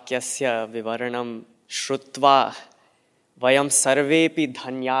महावाक्यस्य विवरणं श्रुत्वा वयं सर्वेपि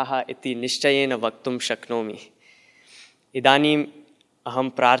धन्याः इति निश्चयेन वक्तुं शक्नोमि। इदानीम् अहं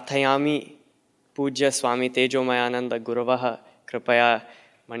प्रार्थयामि पूज्य स्वामी तेजोमयानन्दगुरवः कृपया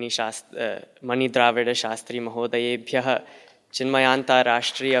मणिद्राविडशास्त्री महोदयेभ्यः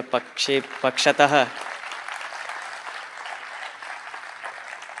चिन्मयान्ताराष्ट्रीयपक्षतः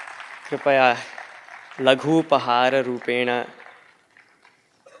कृपया लघूपहाररूपेण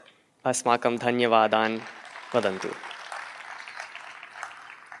अस्माकं धन्यवादान् वदन्तु।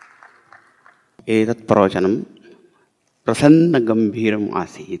 एतत् प्रवचनं प्रसन्नगम्भीरम्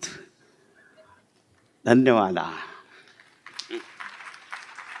आसीत्। धन्यवादाः।